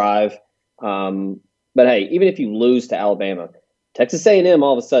kills a drive? But hey, even if you lose to Alabama, Texas A&M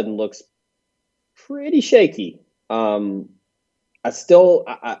all of a sudden looks pretty shaky. I want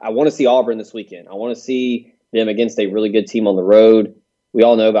to see Auburn this weekend. I want to see them against a really good team on the road. We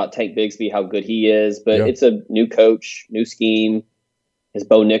all know about Tank Bigsby, how good he is, but It's a new coach, new scheme. Has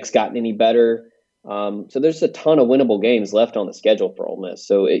Bo Nix gotten any better? So there's a ton of winnable games left on the schedule for Ole Miss.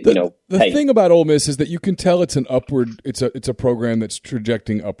 So the thing about Ole Miss is that you can tell it's an upward. It's a program that's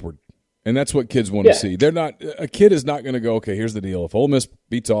trajecting upward, and that's what kids want to see. A kid is not going to go, okay, here's the deal. If Ole Miss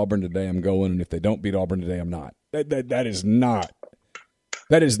beats Auburn today, I'm going, and if they don't beat Auburn today, I'm not. That is not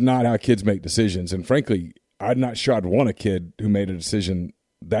how kids make decisions. And frankly, I'm not sure I'd want a kid who made a decision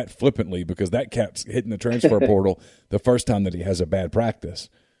that flippantly because that cat's hitting the transfer portal the first time that he has a bad practice.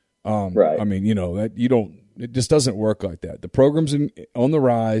 Right. That you don't. It just doesn't work like that. The program's on the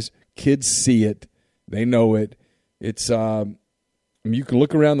rise. Kids see it. They know it. It's. You can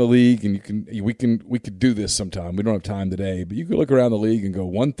look around the league, and we could do this sometime. We don't have time today, but you can look around the league and go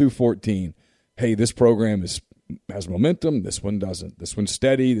 1 through 14. Hey, this program has momentum. This one doesn't. This one's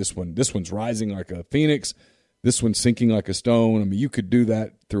steady. This one's rising like a phoenix. This one's sinking like a stone. You could do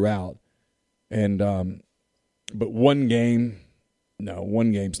that throughout. And but one game's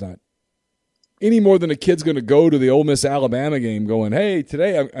not any more than a kid's going to go to the Ole Miss Alabama game going, hey,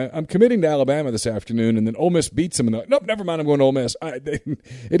 today I'm committing to Alabama this afternoon, and then Ole Miss beats them, and nope, never mind, I'm going to Ole Miss.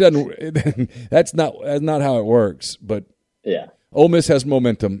 It doesn't. That's not how it works. But yeah, Ole Miss has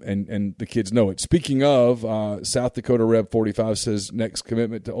momentum, and the kids know it. Speaking of, South Dakota Rev 45 says next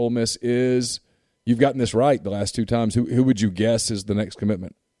commitment to Ole Miss is. You've gotten this right the last two times. Who would you guess is the next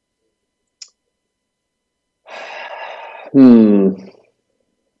commitment?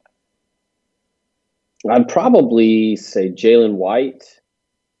 I'd probably say Jalen White,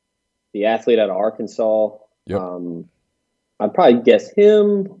 the athlete out of Arkansas. Yep. I'd probably guess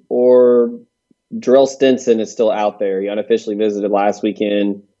him, or Jarrell Stinson is still out there. He unofficially visited last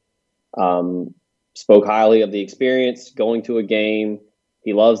weekend. Spoke highly of the experience going to a game.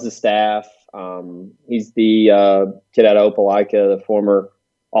 He loves the staff. He's the kid out of Opelika, the former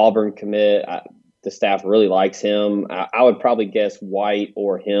Auburn commit. The staff really likes him. I would probably guess White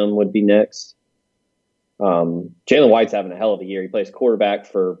or him would be next. Jalen White's having a hell of a year. He plays quarterback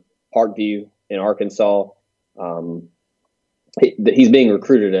for Parkview in Arkansas. He's being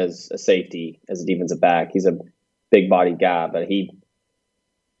recruited as a safety, as a defensive back. He's a big-bodied guy, but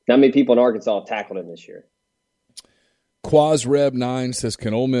not many people in Arkansas have tackled him this year. Quaz Reb 9 says,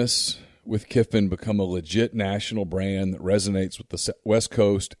 can Ole Miss with Kiffin become a legit national brand that resonates with the West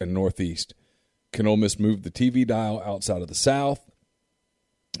Coast and Northeast? Can Ole Miss move the TV dial outside of the South?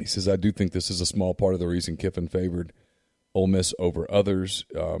 He says, I do think this is a small part of the reason Kiffin favored Ole Miss over others,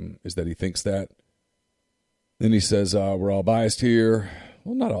 is that he thinks that. Then he says, we're all biased here.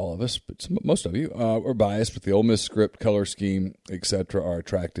 Well, not all of us, but most of you. We're biased, but the Ole Miss script, color scheme, etc. are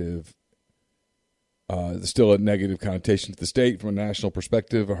attractive. There's still a negative connotation to the state from a national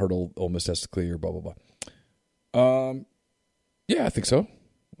perspective. A hurdle Ole Miss has to clear, blah, blah, blah. Yeah, I think so.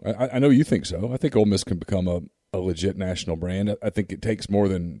 I know you think so. I think Ole Miss can become a legit national brand. I think it takes more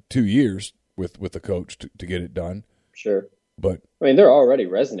than 2 years with the coach to get it done. Sure. But they're already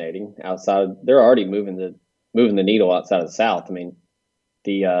resonating outside. They're already moving the needle outside of the South.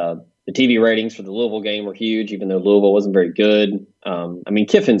 The TV ratings for the Louisville game were huge, even though Louisville wasn't very good.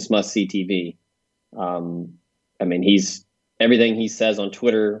 Kiffin's must-see TV. He's everything he says on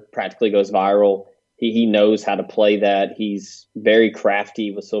Twitter practically goes viral. He knows how to play that. He's very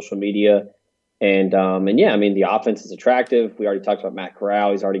crafty with social media. And the offense is attractive. We already talked about Matt Corral.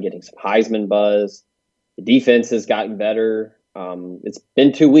 He's already getting some Heisman buzz. The defense has gotten better. It's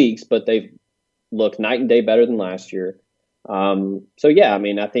been 2 weeks, but they've looked night and day better than last year. So yeah, I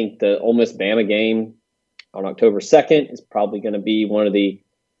mean, I think the Ole Miss Bama game on October 2nd is probably going to be one of the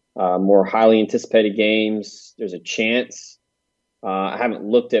more highly anticipated games. There's a chance. I haven't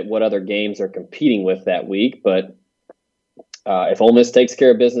looked at what other games are competing with that week, but if Ole Miss takes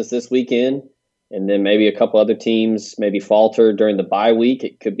care of business this weekend, and then maybe a couple other teams maybe falter during the bye week,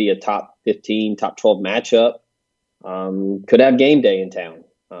 it could be a top 15, top 12 matchup. Could have game day in town.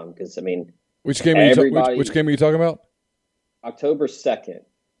 Because, I mean, which game are you talking about? October 2nd,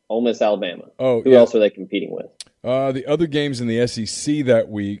 Ole Miss, Alabama. Oh, Who else are they competing with? The other games in the SEC that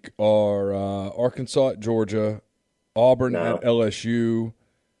week are Arkansas at Georgia, Auburn at LSU,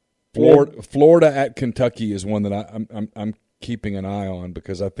 Florida at Kentucky is one that I'm keeping an eye on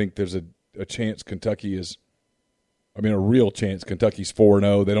because I think there's a chance Kentucky is. I mean, a real chance Kentucky's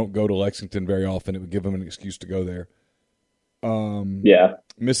 4-0. They don't go to Lexington very often. It would give them an excuse to go there. Yeah.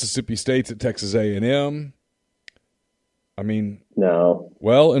 Mississippi State's at Texas A&M. I mean, no.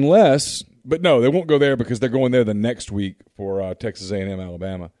 Well, but no, they won't go there because they're going there the next week for Texas A&M,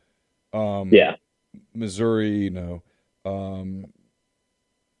 Alabama. Yeah. Missouri, no.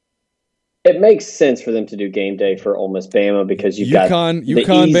 It makes sense for them to do game day for Ole Miss, Bama because you've got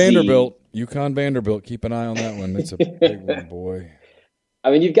UConn, Vanderbilt. UConn, Vanderbilt. Keep an eye on that one. That's a big one, boy. I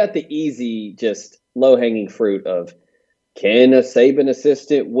mean, you've got the easy, just low-hanging fruit of can a Saban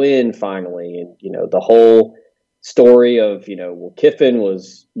assistant win finally? And, the whole story of, Kiffin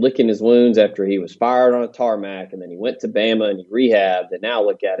was licking his wounds after he was fired on a tarmac, and then he went to Bama and he rehabbed, and now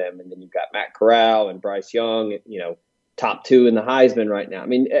look at him. And then you've got Matt Corral and Bryce Young, top 2 in the Heisman right now. I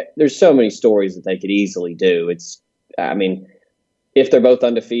mean, there's so many stories that they could easily do. If they're both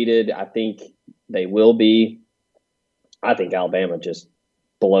undefeated, I think they will be. I think Alabama just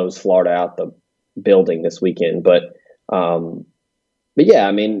blows Florida out the building this weekend. But yeah,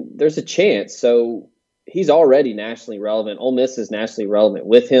 I mean, there's a chance. So he's already nationally relevant. Ole Miss is nationally relevant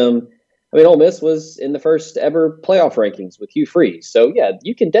with him. I mean, Ole Miss was in the first ever playoff rankings with Hugh Freeze. So, yeah,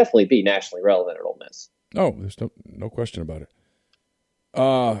 you can definitely be nationally relevant at Ole Miss. Oh, there's no question about it.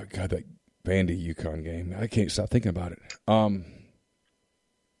 God, that Vandy UConn game. I can't stop thinking about it.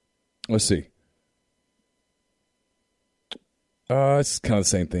 Let's see. It's kind of the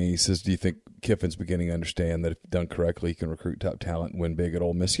same thing. He says, do you think Kiffin's beginning to understand that if done correctly, he can recruit top talent and win big at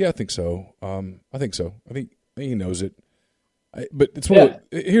Ole Miss? Yeah, I think so. I think so. I think he knows it. But it's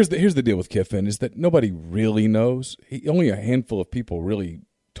here's the deal with Kiffin is that nobody really knows. Only a handful of people really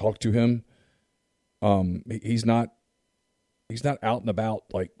talk to him. He's not out and about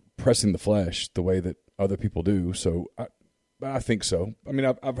like pressing the flesh the way that other people do. So I think so. I mean,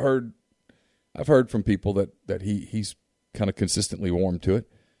 I've heard from people that he's kind of consistently warm to it.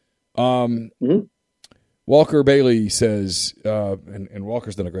 Mm-hmm. Walker Bailey says, and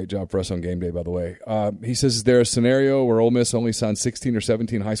Walker's done a great job for us on game day, by the way. He says, is there a scenario where Ole Miss only signs 16 or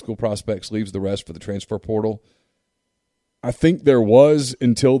 17 high school prospects, leaves the rest for the transfer portal? I think there was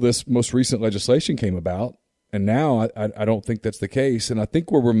until this most recent legislation came about, and now I don't think that's the case. And I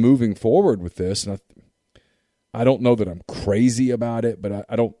think we're moving forward with this, and I don't know that I'm crazy about it, but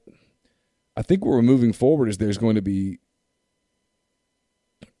I think where we're moving forward is there's going to be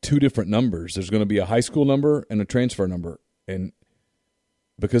 2 different numbers. There's going to be a high school number and a transfer number, and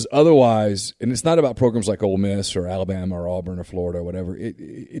because otherwise, and it's not about programs like Ole Miss or Alabama or Auburn or Florida or whatever.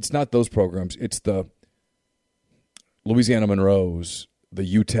 It's not those programs. It's the Louisiana Monroes, the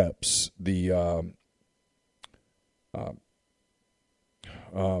UTEPs, the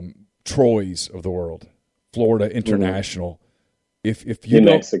Troys of the world, Florida International. Mm-hmm. If you New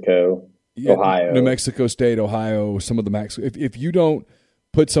Mexico, Ohio, New Mexico State, Ohio, some of the max. If you don't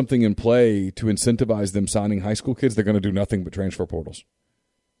put something in play to incentivize them signing high school kids, they're going to do nothing but transfer portals.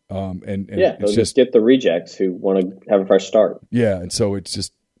 And they'll just get the rejects who want to have a fresh start. Yeah, and so it's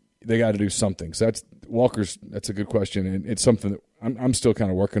just they got to do something. So that's a good question, and it's something that I'm still kind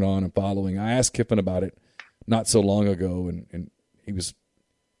of working on and following. I asked Kiffin about it not so long ago, and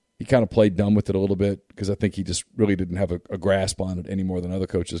he kind of played dumb with it a little bit because I think he just really didn't have a grasp on it any more than other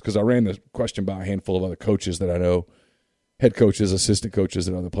coaches. Because I ran the question by a handful of other coaches that I know, head coaches, assistant coaches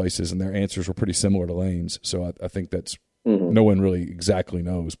at other places, and their answers were pretty similar to Lane's. So I think that's no one really exactly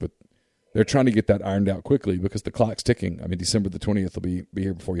knows, but they're trying to get that ironed out quickly because the clock's ticking. I mean, December the 20th will be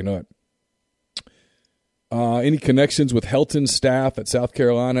here before you know it. Any connections with Helton's staff at South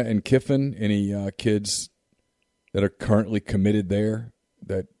Carolina and Kiffin? Any kids that are currently committed there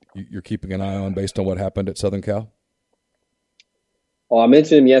that you're keeping an eye on based on what happened at Southern Cal? Well, I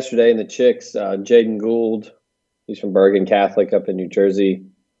mentioned him yesterday in the Chicks. Jaden Gould, he's from Bergen Catholic up in New Jersey.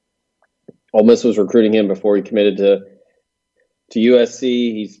 Ole Miss was recruiting him before he committed to USC.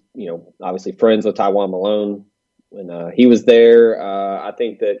 He's, obviously friends with Taiwan Malone. when he was there. I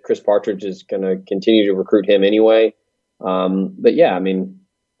think that Chris Partridge is going to continue to recruit him anyway. But yeah, I mean,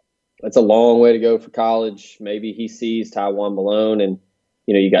 it's a long way to go for college. Maybe he sees Tywone Malone, and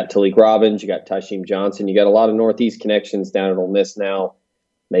you got Talik Robbins, you got Tysheem Johnson, you got a lot of Northeast connections down at Ole Miss now.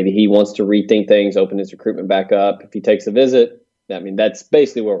 Maybe he wants to rethink things, open his recruitment back up. If he takes a visit, I mean, that's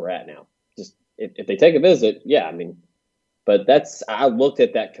basically where we're at now. Just if they take a visit, yeah, I mean, but I looked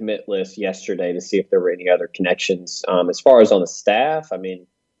at that commit list yesterday to see if there were any other connections. As far as on the staff, I mean,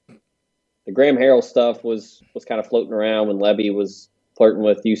 the Graham Harrell stuff was kind of floating around when Lebby was flirting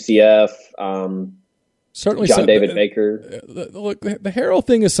with UCF. Certainly, John David Baker. Look, the Harrell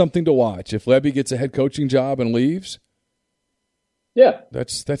thing is something to watch. If Lebby gets a head coaching job and leaves, yeah,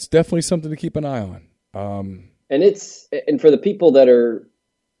 that's definitely something to keep an eye on. And for the people that are,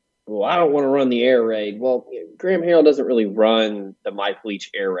 well, I don't want to run the air raid. Well, Graham Harrell doesn't really run the Mike Leach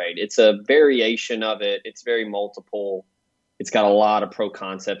air raid. It's a variation of it. It's very multiple. It's got a lot of pro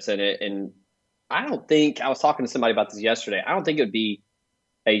concepts in it. And I was talking to somebody about this yesterday. I don't think it would be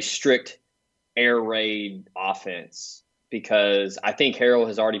a strict air raid offense because I think Harrell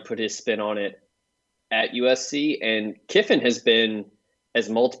has already put his spin on it at USC, and Kiffin has been as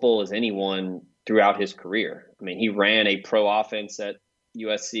multiple as anyone throughout his career. I mean, he ran a pro offense at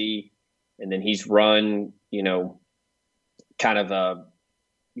USC, and then he's run, kind of a,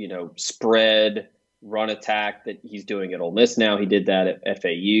 spread run attack that he's doing at Ole Miss now. He did that at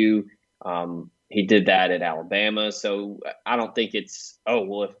FAU. He did that at Alabama. So I don't think it's,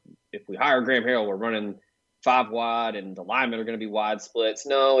 if we hire Graham Harrell, we're running 5 wide and the linemen are going to be wide splits.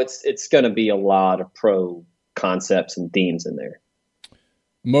 No, it's going to be a lot of pro concepts and themes in there.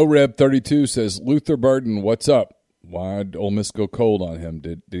 MoReb32 says, Luther Burden, what's up? Why'd Ole Miss go cold on him?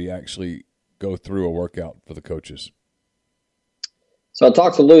 Did he actually go through a workout for the coaches? So I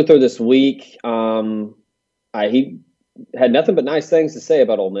talked to Luther this week. He had nothing but nice things to say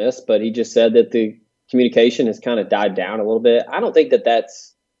about Ole Miss, but he just said that the communication has kind of died down a little bit. I don't think that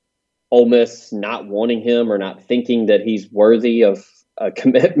that's Ole Miss not wanting him or not thinking that he's worthy of a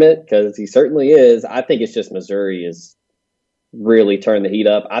commitment, because he certainly is. I think it's just Missouri is really turned the heat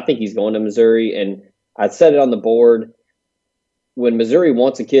up. I think he's going to Missouri, and I said it on the board. When Missouri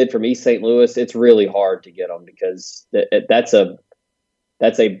wants a kid from East St. Louis, it's really hard to get them because that's a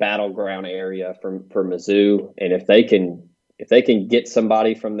battleground area for Mizzou, and if they can get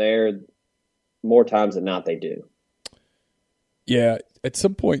somebody from there, more times than not they do. Yeah, at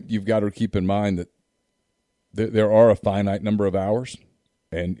some point you've got to keep in mind that there are a finite number of hours,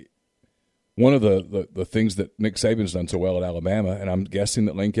 and one of the things that Nick Saban's done so well at Alabama, and I'm guessing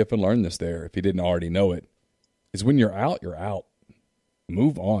that Lane Kiffin learned this there if he didn't already know it, is when you're out, you're out.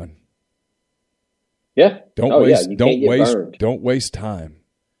 Move on. Yeah. Don't waste time.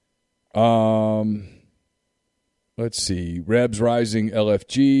 Let's see. Rebs Rising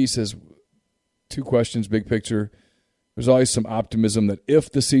LFG says 2 questions, big picture. There's always some optimism that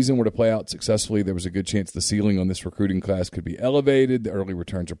if the season were to play out successfully, there was a good chance the ceiling on this recruiting class could be elevated. The early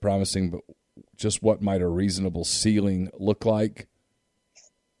returns are promising, but just what might a reasonable ceiling look like?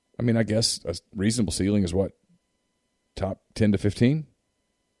 I mean, I guess a reasonable ceiling is what? Top 10 to 15?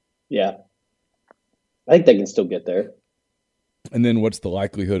 Yeah. I think they can still get there. And then what's the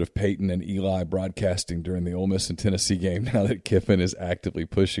likelihood of Peyton and Eli broadcasting during the Ole Miss and Tennessee game now that Kiffin is actively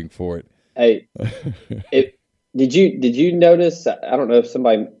pushing for it? Hey, did you notice, I don't know if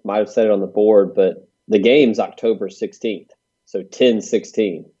somebody might have said it on the board, but the game's October 16th, so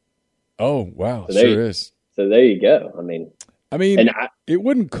 10-16. Oh, wow, so sure is. So there you go. I mean, it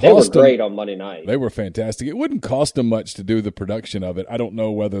wouldn't cost them. They were great on Monday night. They were fantastic. It wouldn't cost them much to do the production of it. I don't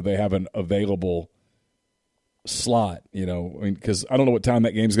know whether they have an available slot, because I don't know what time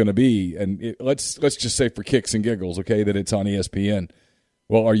that game's going to be. And let's just say for kicks and giggles, okay, that it's on ESPN.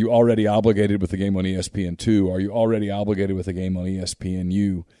 Well, are you already obligated with the game on ESPN2? Are you already obligated with a game on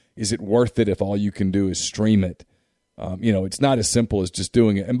ESPNU? Is it worth it if all you can do is stream it? It's not as simple as just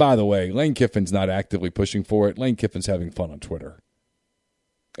doing it. And by the way, Lane Kiffin's not actively pushing for it. Lane Kiffin's having fun on Twitter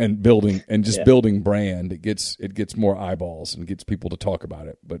and building brand. It gets more eyeballs and gets people to talk about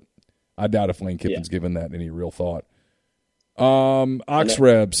it. But I doubt if Lane Kiffin's given that any real thought.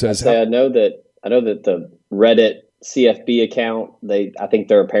 Oxreb says, I know that the Reddit CFB account, I think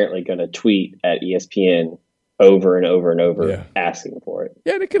they're apparently going to tweet at ESPN over and over and over asking for it.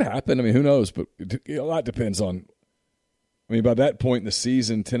 Yeah, and it could happen. I mean, who knows? But a lot depends on. I mean, by that point in the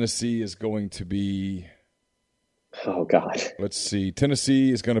season, Tennessee is going to be. Oh God! Let's see.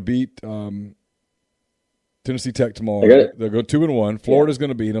 Tennessee is going to beat Tennessee Tech tomorrow. They'll go 2-1. Florida's going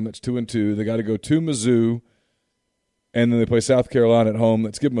to beat them. It's 2-2. They got to go to Mizzou. and then they play South Carolina at home.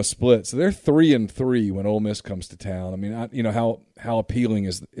 Let's give them a split. So they're 3-3 when Ole Miss comes to town. I mean, how appealing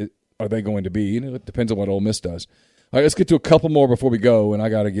are they going to be? It depends on what Ole Miss does. All right, let's get to a couple more before we go, and I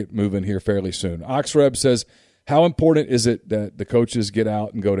got to get moving here fairly soon. Oxreb says, how important is it that the coaches get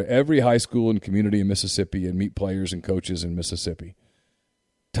out and go to every high school and community in Mississippi and meet players and coaches in Mississippi?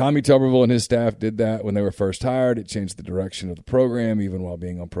 Tommy Tuberville and his staff did that when they were first hired. It changed the direction of the program. Even while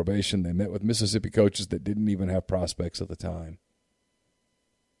being on probation, they met with Mississippi coaches that didn't even have prospects at the time.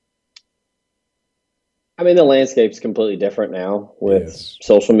 I mean, the landscape's completely different now with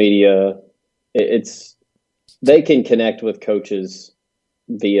social media. They can connect with coaches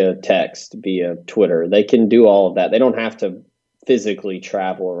via text, via Twitter. They can do all of that. They don't have to physically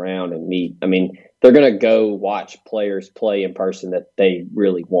travel around and meet. I mean, they're going to go watch players play in person that they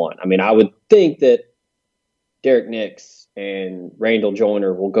really want. I mean, I would think that Derek Nix and Randall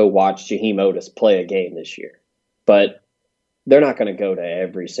Joyner will go watch Jaheim Otis play a game this year. But they're not going to go to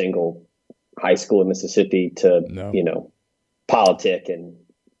every single high school in Mississippi to, politic and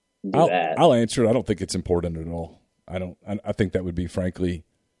do that. I'll answer it. I don't think it's important at all. I think that would be, frankly,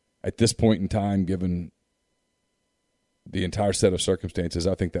 at this point in time, given the entire set of circumstances,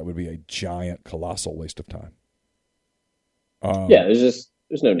 I think that would be a giant, colossal waste of time. There's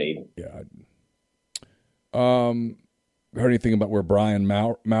no need. Yeah. Heard anything about where Brian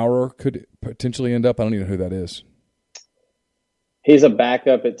Maurer could potentially end up? I don't even know who that is. He's a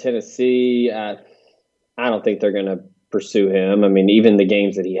backup at Tennessee. I don't think they're going to pursue him. I mean, even the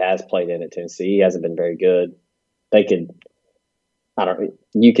games that he has played in at Tennessee, he hasn't been very good.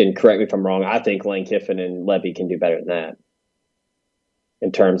 You can correct me if I'm wrong. I think Lane Kiffin and Levy can do better than that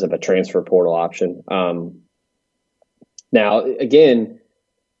in terms of a transfer portal option. Now, again,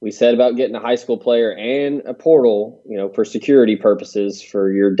 we said about getting a high school player and a portal, for security purposes, for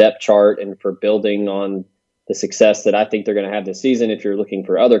your depth chart and for building on the success that I think they're going to have this season. If you're looking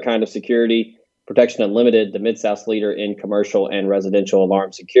for other kind of security, Protection Unlimited, the Mid-South's leader in commercial and residential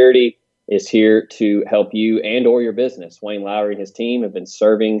alarm security, is here to help you and or your business. Wayne Lowry and his team have been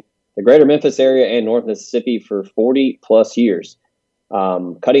serving the greater Memphis area and North Mississippi for 40 plus years.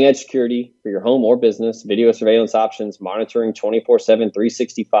 Cutting edge security for your home or business, video surveillance options, monitoring 24/7,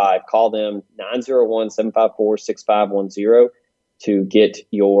 365. Call them 901-754-6510 to get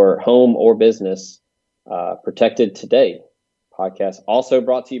your home or business protected today. Podcast also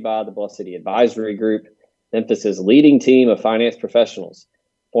brought to you by the Bluff City Advisory Group, Memphis's leading team of finance professionals.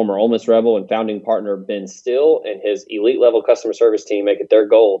 Former Ole Miss Rebel and founding partner Ben Still and his elite-level customer service team make it their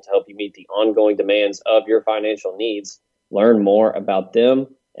goal to help you meet the ongoing demands of your financial needs. Learn more about them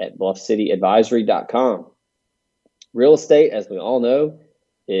at bluffcityadvisory.com. Real estate, as we all know,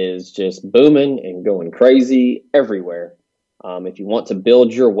 is just booming and going crazy everywhere. If you want to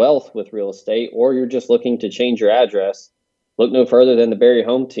build your wealth with real estate or you're just looking to change your address, look no further than the Berry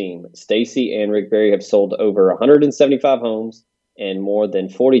Home Team. Stacy and Rick Berry have sold over 175 homes and more than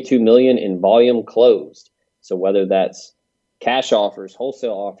 $42 million in volume closed. So whether that's cash offers,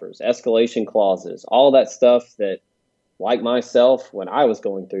 wholesale offers, escalation clauses, all that stuff that, like myself, when I was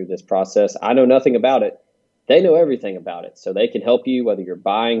going through this process, I know nothing about it. They know everything about it. So they can help you whether you're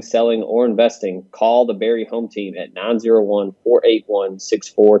buying, selling, or investing. Call the Berry Home Team at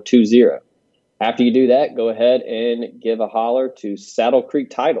 901-481-6420. After you do that, go ahead and give a holler to Saddle Creek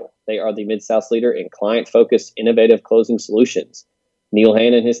Title. They are the Mid-South's leader in client-focused, innovative closing solutions. Neil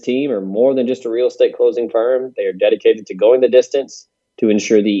Hanna and his team are more than just a real estate closing firm. They are dedicated to going the distance to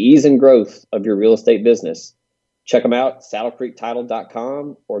ensure the ease and growth of your real estate business. Check them out,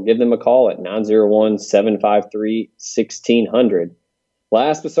 saddlecreektitle.com, or give them a call at 901-753-1600.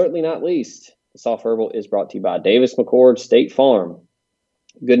 Last but certainly not least, the Soft Verbal is brought to you by Davis McCord State Farm.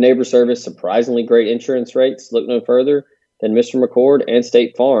 Good neighbor service, surprisingly great insurance rates. Look no further than Mr. McCord and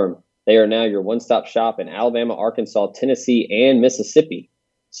State Farm. They are now your one-stop shop in Alabama, Arkansas, Tennessee, and Mississippi.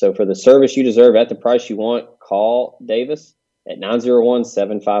 So for the service you deserve at the price you want, call Davis at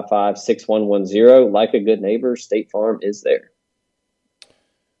 901-755-6110. Like a good neighbor, State Farm is there.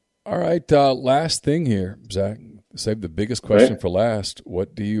 All right, last thing here, Zach. Save the biggest question for last.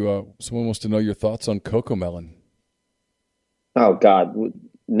 What do you? Someone wants to know your thoughts on Cocomelon. Oh God,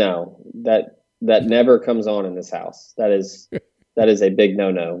 no! That never comes on in this house. That is a big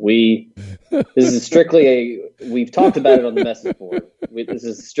no-no. This is strictly we've talked about it on the message board. This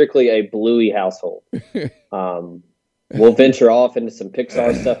is strictly a Bluey household. We'll venture off into some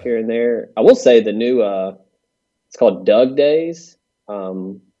Pixar stuff here and there. I will say the new, it's called Doug Days.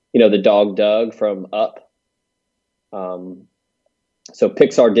 The dog Doug from Up. So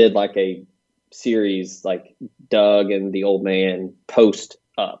Pixar did like a series like Doug and the Old Man post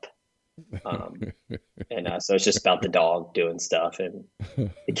Up. So it's just about the dog doing stuff, and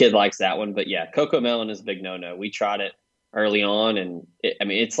the kid likes that one. But yeah, CoComelon is a big no-no. We tried it early on, and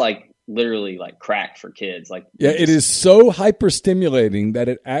it's like literally like crack for kids. Like, yeah, it is so hyper-stimulating that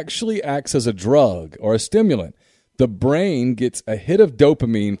it actually acts as a drug or a stimulant. The brain gets a hit of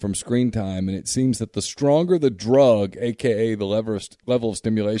dopamine from screen time, and it seems that the stronger the drug, aka the level of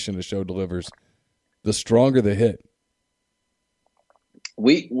stimulation a show delivers, the stronger the hit.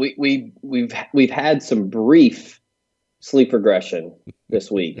 We've had some brief sleep regression this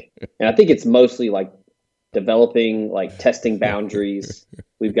week, and I think it's mostly like developing, like testing boundaries.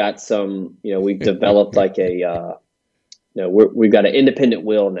 We've got some, we've developed like we've got an independent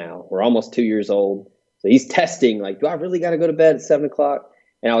will now. We're almost 2 years old. So he's testing, like, do I really got to go to bed at 7 o'clock?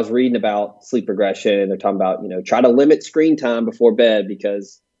 And I was reading about sleep regression, and they're talking about, try to limit screen time before bed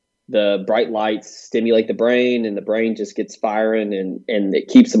because the bright lights stimulate the brain, and the brain just gets firing, and it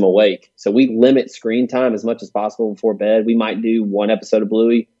keeps them awake. So we limit screen time as much as possible before bed. We might do one episode of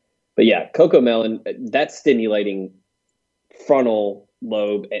Bluey. But yeah, CoComelon, that's stimulating frontal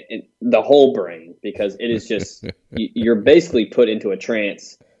lobe and the whole brain, because it is just, you're basically put into a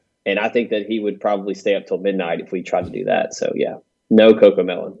trance. And I think that he would probably stay up till midnight if we tried to do that. So yeah, no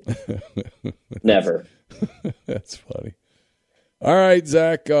CoComelon. Never. That's funny. All right,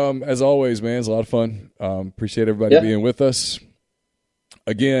 Zach, as always, man, it's a lot of fun. Appreciate everybody being with us.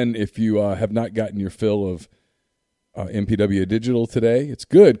 Again, if you have not gotten your fill of MPW Digital today, it's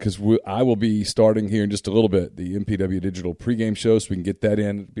good because I will be starting here in just a little bit, the MPW Digital pregame show, so we can get that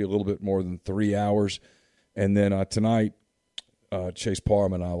in. It'll be a little bit more than 3 hours. And then tonight, Chase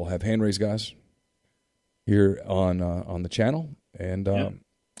Parham and I will have hand raise guys here on the channel, and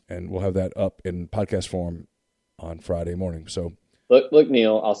we'll have that up in podcast form on Friday morning. So look,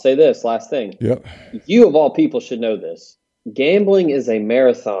 Neil, I'll say this last thing. Yep. You of all people should know this. Gambling is a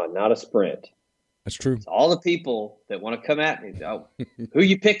marathon, not a sprint. That's true. So all the people that want to come at me, who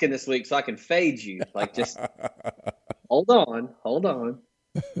you picking this week so I can fade you? Like, just hold on.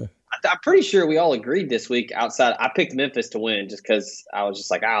 I'm pretty sure we all agreed this week outside. I picked Memphis to win just because I was just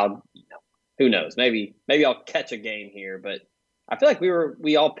like, who knows? Maybe I'll catch a game here. But I feel like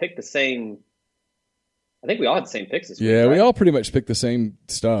we all picked the same. I think we all had the same picks this week. Yeah, right? We all pretty much picked the same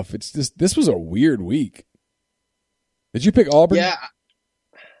stuff. It's just, this was a weird week. Did you pick Auburn? Yeah.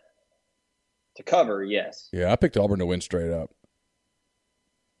 To cover, yes. Yeah, I picked Auburn to win straight up.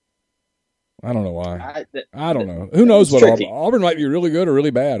 I don't know why. I don't know. Who knows what Auburn might be really good or really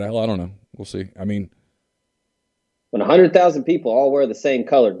bad. Hell, I don't know. We'll see. I mean, when 100,000 people all wear the same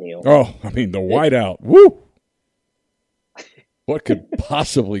color, Neil. Oh, I mean, the whiteout. Woo! What could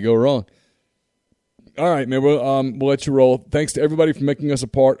possibly go wrong? All right, man. We'll let you roll. Thanks to everybody for making us a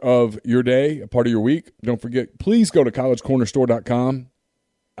part of your day, a part of your week. Don't forget, please go to collegecornerstore.com.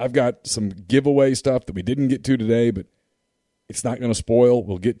 I've got some giveaway stuff that we didn't get to today, but it's not going to spoil.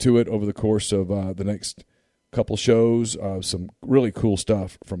 We'll get to it over the course of the next couple shows. Some really cool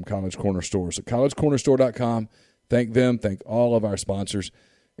stuff from College Corner Store. So collegecornerstore.com. Thank them. Thank all of our sponsors.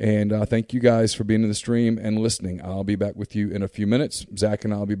 And thank you guys for being in the stream and listening. I'll be back with you in a few minutes. Zach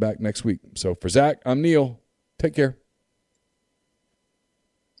and I will be back next week. So for Zach, I'm Neil. Take care.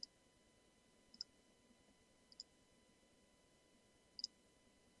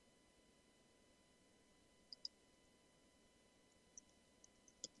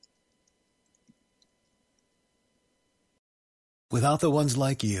 Without the ones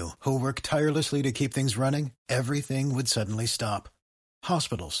like you, who work tirelessly to keep things running, everything would suddenly stop.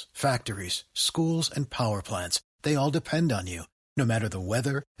 Hospitals, factories, schools, and power plants, they all depend on you. No matter the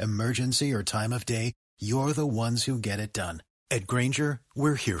weather, emergency, or time of day, you're the ones who get it done. At Grainger,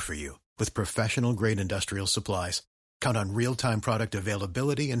 we're here for you with professional-grade industrial supplies. Count on real-time product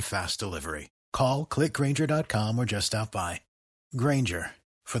availability and fast delivery. Call, click Grainger.com, or just stop by. Grainger,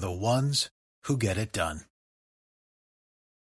 for the ones who get it done.